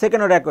scheme is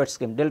second order accurate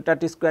scheme, delta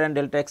t square and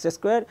delta x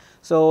square.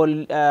 So,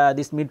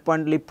 this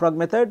midpoint leapfrog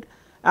method,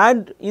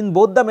 and in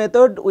both the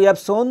method we have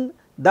shown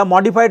the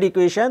modified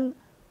equation.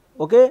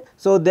 Okay.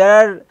 So, there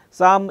are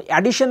some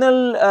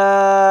additional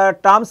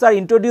terms are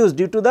introduced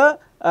due to the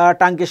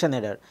truncation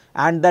error,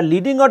 and the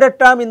leading order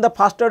term in the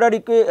first order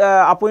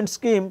appoint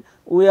scheme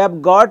we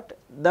have got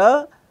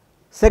the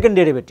second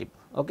derivative,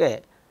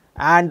 okay,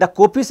 and the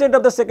coefficient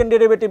of the second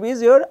derivative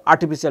is your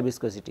artificial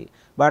viscosity.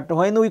 But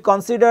when we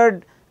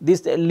considered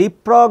this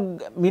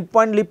leapfrog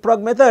midpoint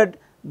leapfrog method,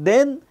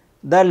 then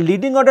the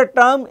leading order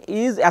term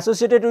is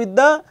associated with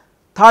the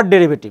third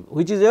derivative,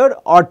 which is your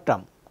odd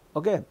term.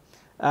 Okay.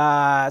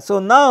 So,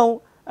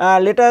 now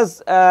let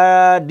us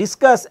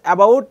discuss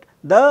about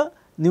the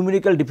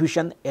numerical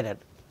diffusion error.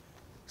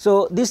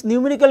 So, this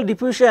numerical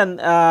diffusion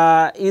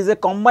is a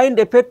combined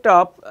effect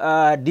of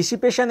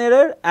dissipation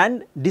error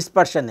and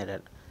dispersion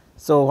error.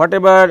 So,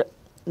 whatever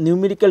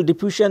numerical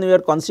diffusion we are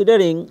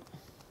considering,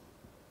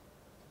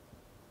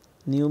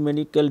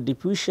 numerical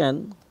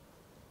diffusion,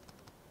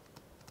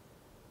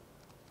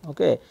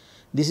 okay,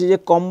 this is a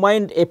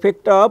combined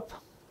effect of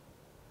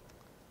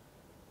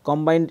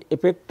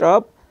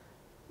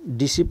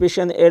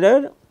dissipation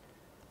error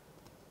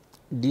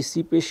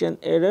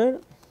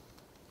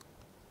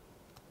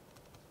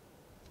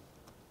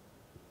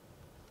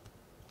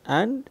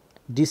and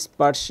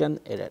dispersion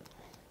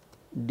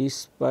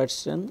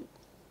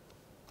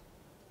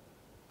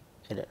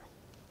error.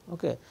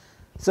 Okay.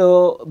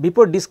 So,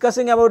 before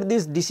discussing about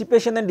this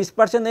dissipation and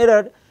dispersion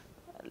error,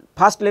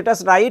 first let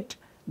us write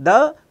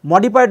the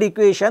modified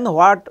equation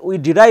what we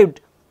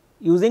derived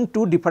using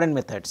two different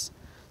methods.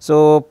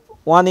 So,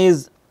 one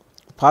is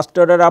first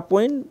order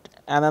appoint,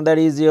 another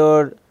is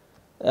your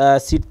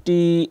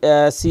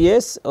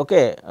CTCS,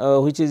 okay,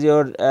 which is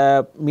your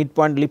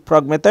midpoint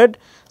leapfrog method.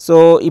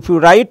 So, if you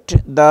write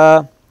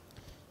the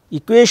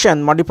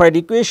equation, modified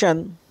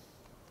equation,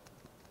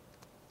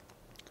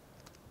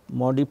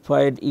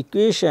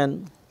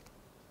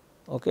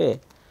 okay,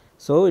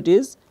 so it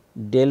is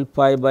del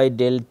phi by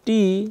del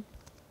t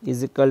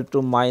is equal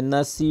to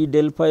minus c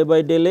del phi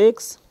by del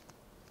x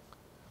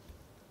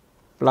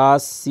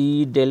plus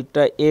c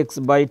delta x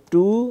by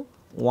 2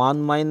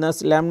 1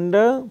 minus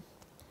lambda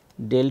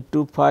del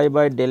 2 phi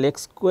by del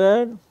x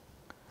square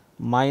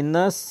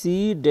minus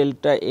c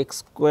delta x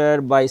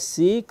square by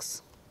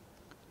 6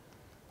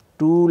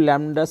 2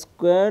 lambda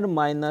square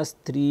minus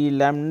 3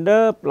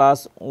 lambda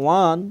plus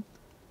 1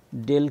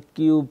 del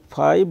cube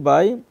phi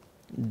by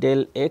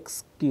del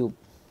x cube.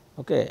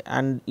 Okay.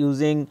 And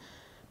using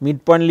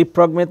midpoint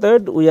leapfrog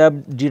method, we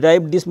have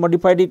derived this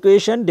modified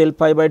equation del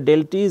phi by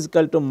del t is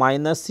equal to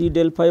minus c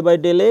del phi by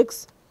del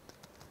x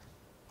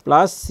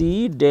plus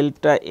c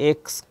delta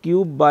x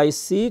cube by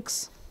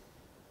 6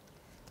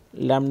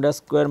 lambda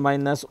square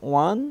minus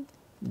 1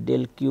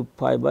 del cube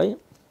phi by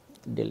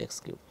del x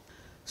cube.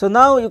 So,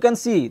 now you can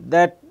see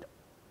that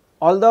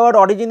although our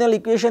original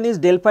equation is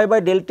del phi by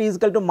del t is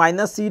equal to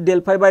minus c del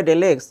phi by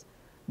del x,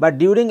 but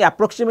during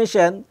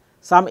approximation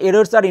some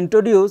errors are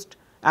introduced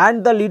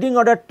and the leading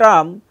order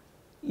term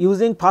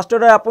using first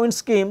order appoint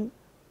scheme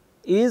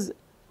is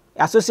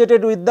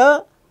associated with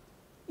the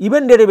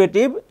even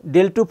derivative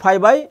del 2 phi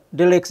by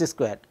del x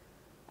square,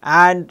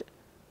 and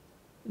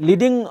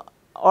leading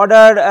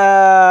order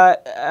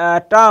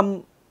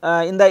term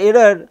in the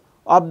error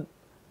of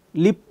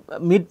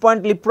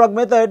midpoint leapfrog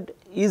method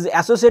is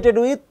associated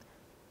with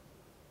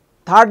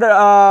third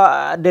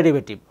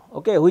derivative,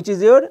 okay, which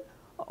is your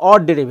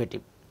odd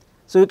derivative.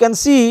 So, you can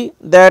see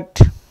that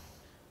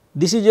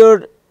this is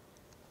your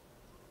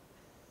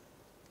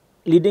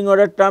leading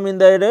order term in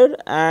the error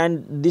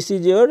and this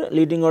is your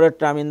leading order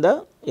term in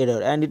the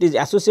error, and it is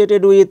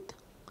associated with,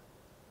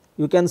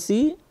 you can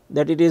see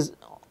that it is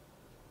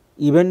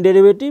even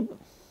derivative,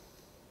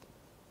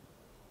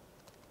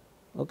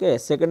 okay,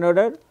 second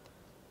order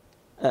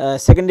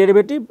second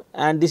derivative,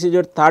 and this is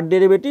your third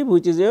derivative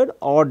which is your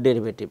odd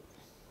derivative.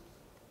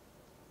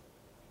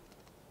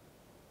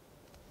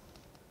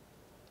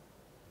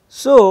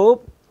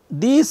 So,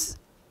 this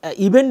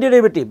even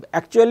derivative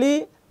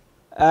actually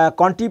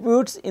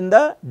contributes in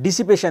the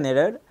dissipation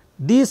error.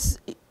 This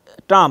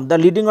term, the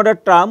leading order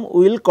term,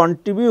 will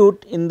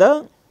contribute in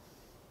the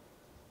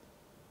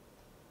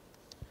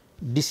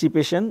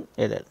dissipation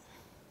error.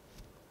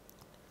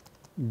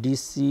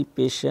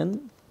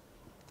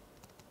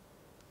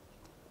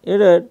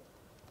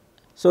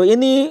 So,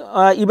 any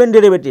even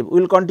derivative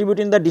will contribute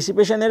in the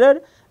dissipation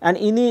error, and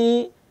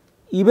any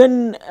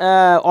even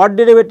odd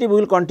derivative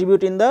will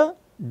contribute in the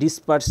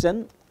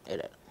dispersion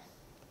error.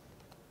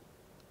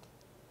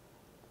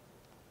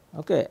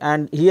 Okay.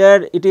 And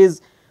here it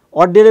is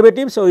odd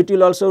derivative, so it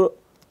will also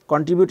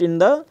contribute in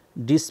the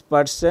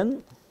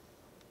dispersion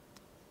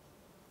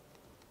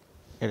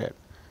error.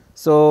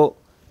 So,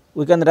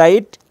 we can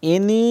write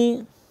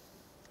any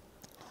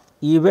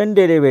even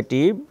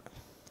derivative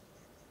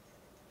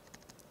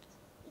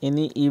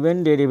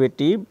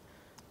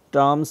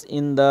terms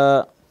in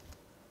the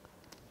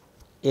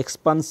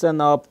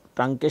expansion of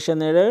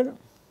truncation error,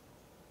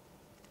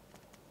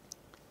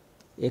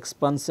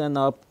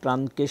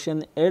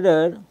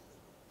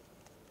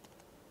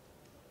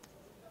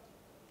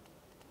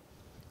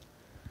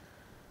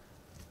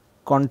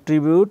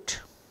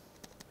 contribute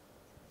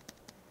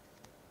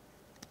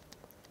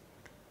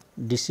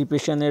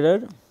dissipation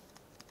error,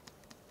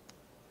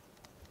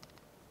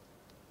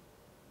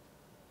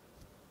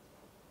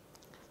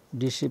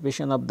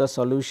 dissipation of the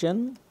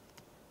solution,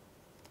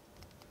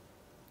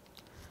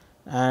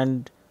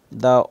 and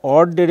the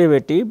odd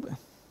derivative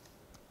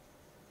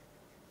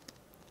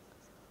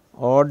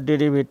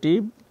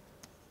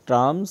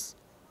terms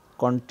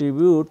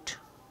contribute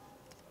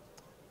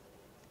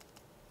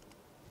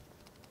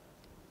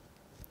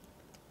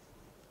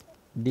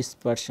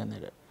dispersion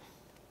error.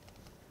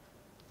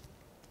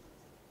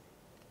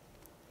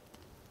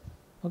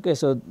 Okay,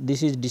 so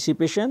this is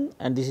dissipation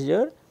and this is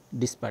your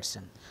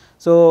dispersion.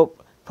 So,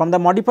 from the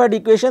modified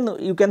equation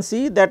you can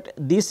see that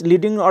this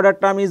leading order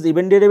term is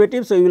even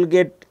derivative. So, you will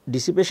get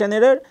dissipation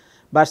error,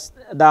 but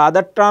the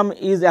other term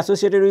is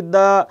associated with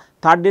the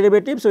third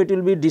derivative. So, it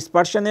will be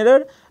dispersion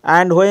error,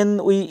 and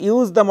when we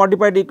use the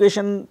modified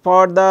equation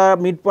for the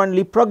midpoint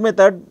leapfrog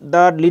method,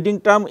 the leading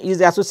term is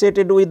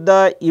associated with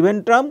the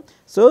even term.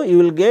 So, you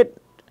will get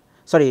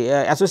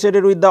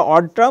associated with the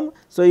odd term.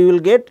 So, you will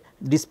get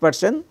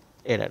dispersion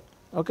error.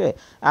 Okay.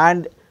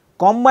 And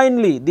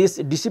combinedly this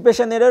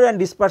dissipation error and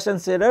dispersion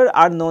error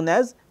are known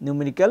as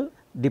numerical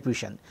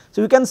diffusion.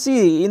 So, you can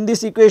see in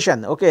this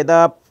equation, okay,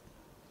 the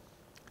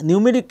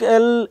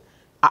numerical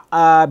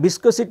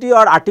viscosity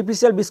or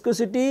artificial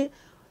viscosity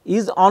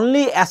is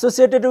only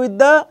associated with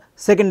the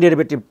second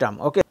derivative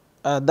term. Okay.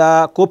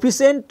 The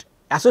coefficient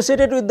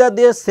associated with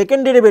the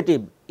second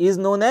derivative is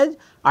known as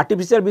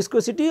artificial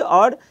viscosity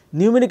or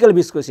numerical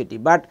viscosity,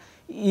 but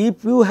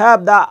if you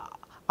have the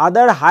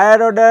other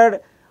higher order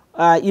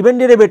even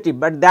derivative,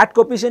 but that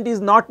coefficient is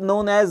not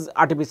known as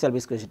artificial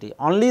viscosity,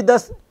 only the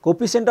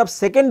coefficient of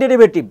second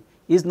derivative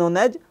is known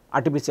as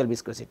artificial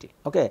viscosity.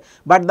 Okay.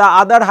 But the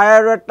other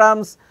higher order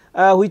terms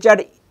which are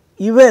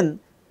even,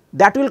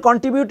 that will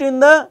contribute in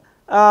the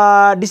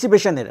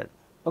dissipation error.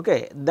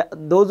 Okay.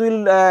 Those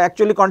will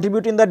actually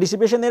contribute in the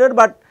dissipation error,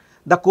 but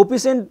the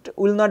coefficient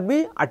will not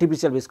be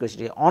artificial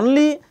viscosity,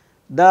 only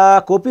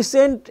the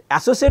coefficient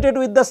associated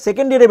with the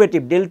second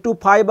derivative del 2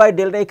 phi by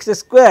delta x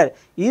square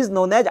is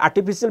known as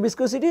artificial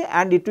viscosity,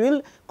 and it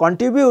will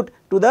contribute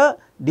to the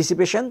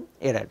dissipation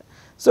error.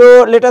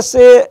 So, let us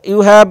say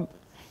you have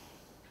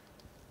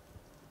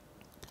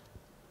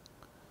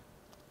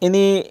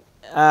any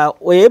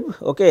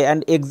wave, okay,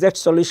 and exact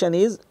solution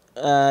is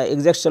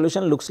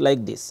looks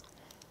like this.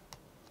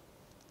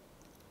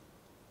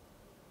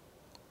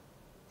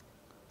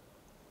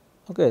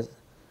 Okay.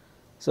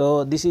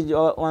 So, this is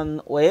your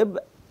one wave.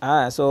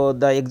 So,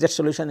 the exact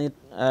solution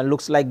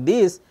looks like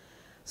this.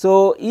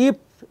 So, if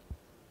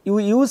you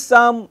use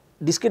some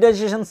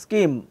discretization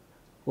scheme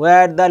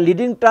where the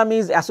leading term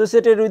is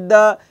associated with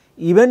the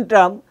even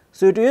term,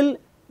 so it will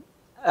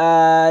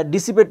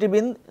dissipative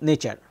in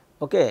nature.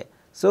 Okay.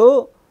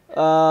 So,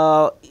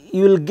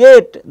 you will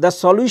get the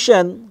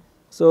solution.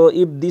 So,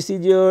 if this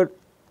is your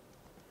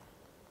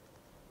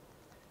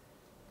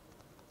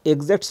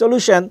exact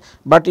solution,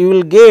 but you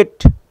will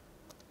get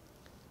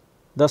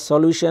the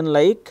solution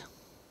like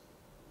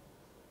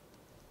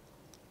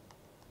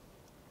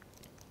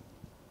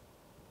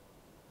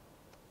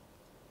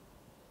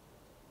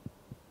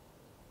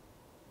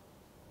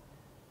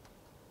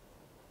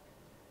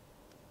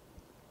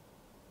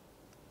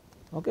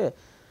okay.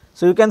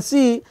 So, you can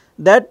see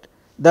that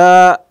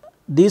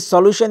this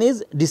solution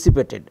is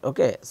dissipated.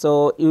 Okay.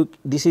 So,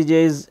 this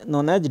is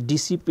known as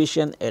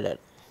dissipation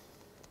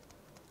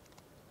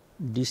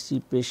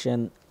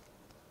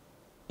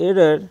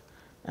error,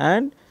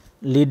 and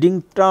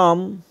leading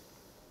term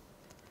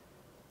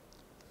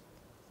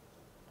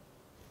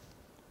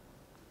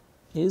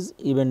is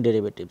even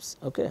derivatives.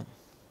 Okay.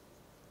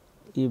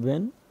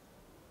 Even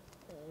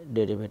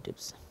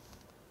derivatives.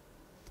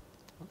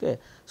 Okay.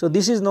 So,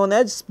 this is known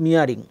as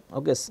smearing.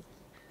 Okay.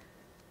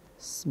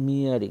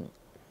 Smearing.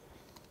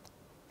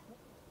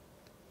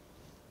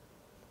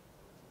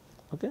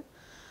 Okay.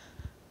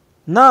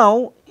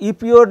 Now,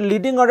 if your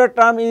leading order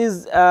term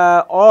is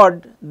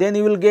odd, then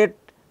you will get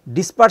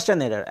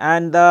dispersion error,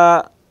 and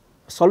the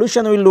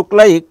solution will look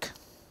like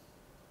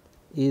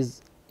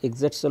is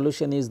exact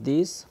solution is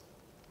this.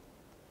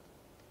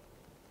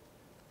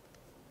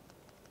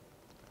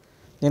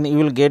 Then you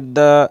will get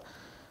the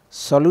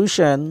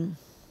solution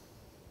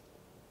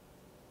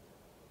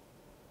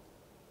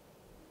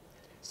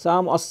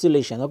some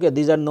oscillation. Okay,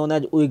 these are known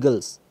as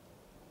wiggles.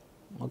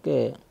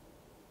 Okay.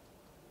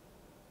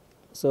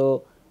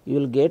 So, you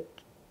will get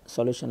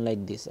solution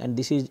like this, and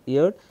this is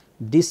your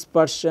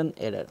dispersion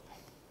error.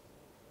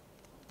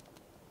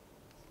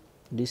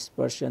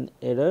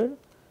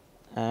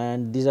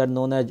 And these are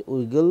known as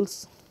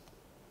wiggles,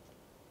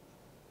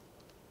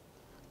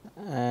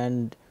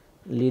 and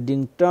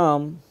leading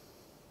term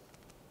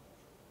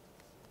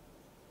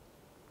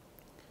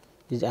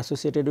is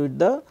associated with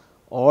the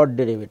odd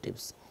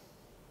derivatives.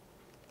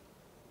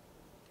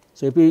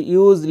 So, if you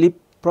use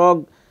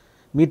leapfrog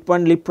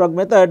midpoint leapfrog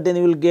method, then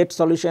you will get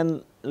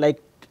solution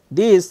like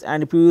this,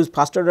 and if you use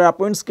first order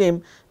appoint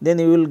scheme, then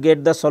you will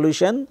get the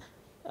solution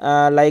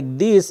like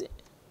this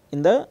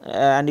in the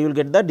and you will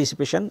get the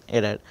dissipation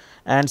error.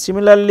 And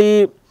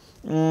similarly,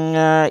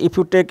 if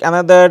you take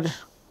another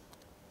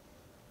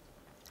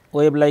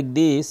wave like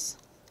this,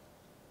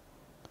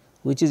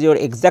 which is your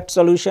exact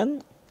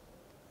solution,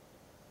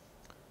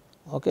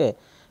 okay,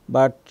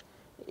 but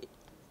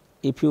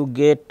if you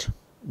get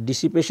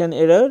dissipation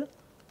error,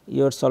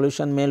 your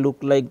solution may look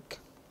like,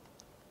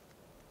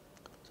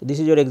 so this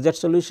is your exact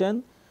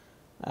solution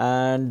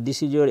and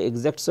this is your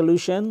exact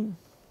solution,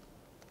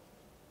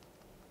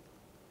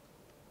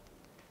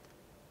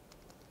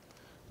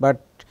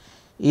 but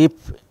if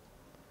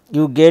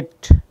you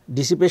get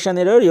dissipation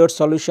error, your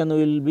solution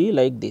will be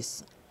like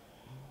this.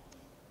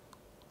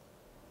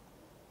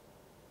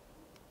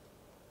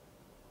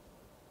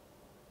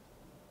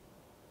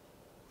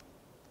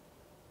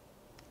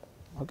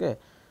 Okay.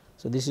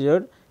 So, this is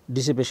your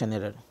dissipation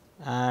error,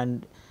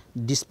 and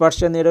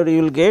dispersion error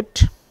you will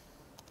get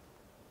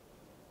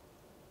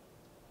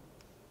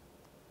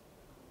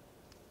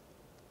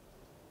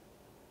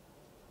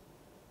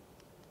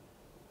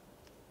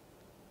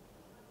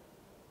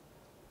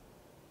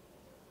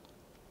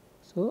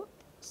so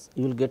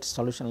you will get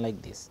solution like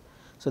this.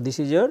 So, this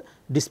is your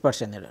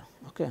dispersion error.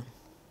 Okay.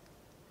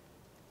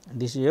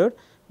 This is your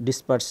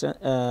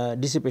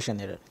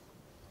dissipation error.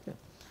 Okay.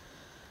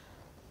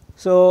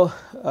 So,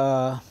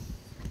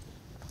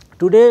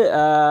 today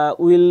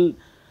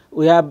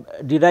we have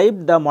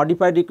derived the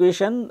modified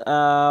equation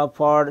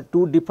for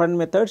two different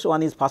methods.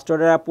 One is first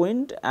order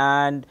appoint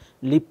and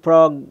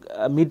leapfrog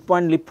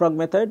midpoint leapfrog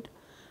method,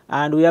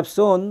 and we have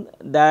shown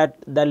that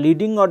the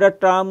leading order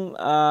term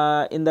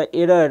in the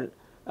error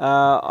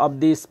of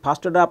this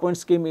first order appoint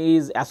scheme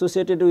is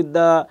associated with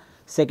the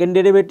second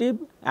derivative,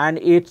 and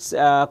its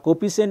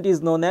coefficient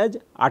is known as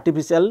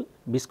artificial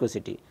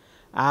viscosity,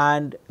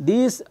 and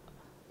this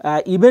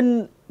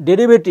even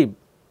derivative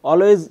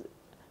always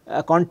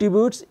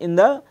contributes in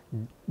the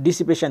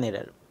dissipation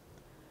error.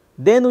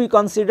 Then we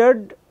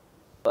considered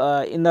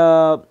in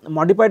the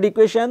modified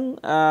equation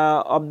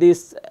of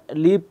this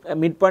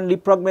midpoint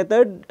leapfrog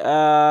method,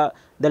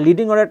 the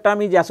leading order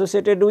term is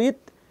associated with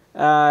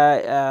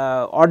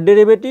odd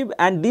derivative,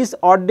 and this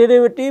odd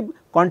derivative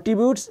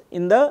contributes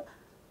in the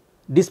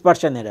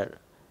dispersion error,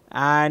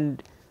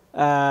 and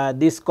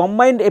this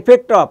combined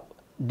effect of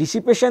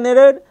dissipation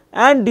error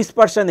and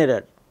dispersion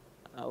error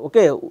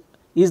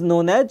is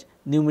known as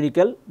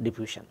numerical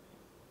diffusion.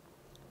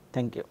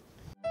 Thank you.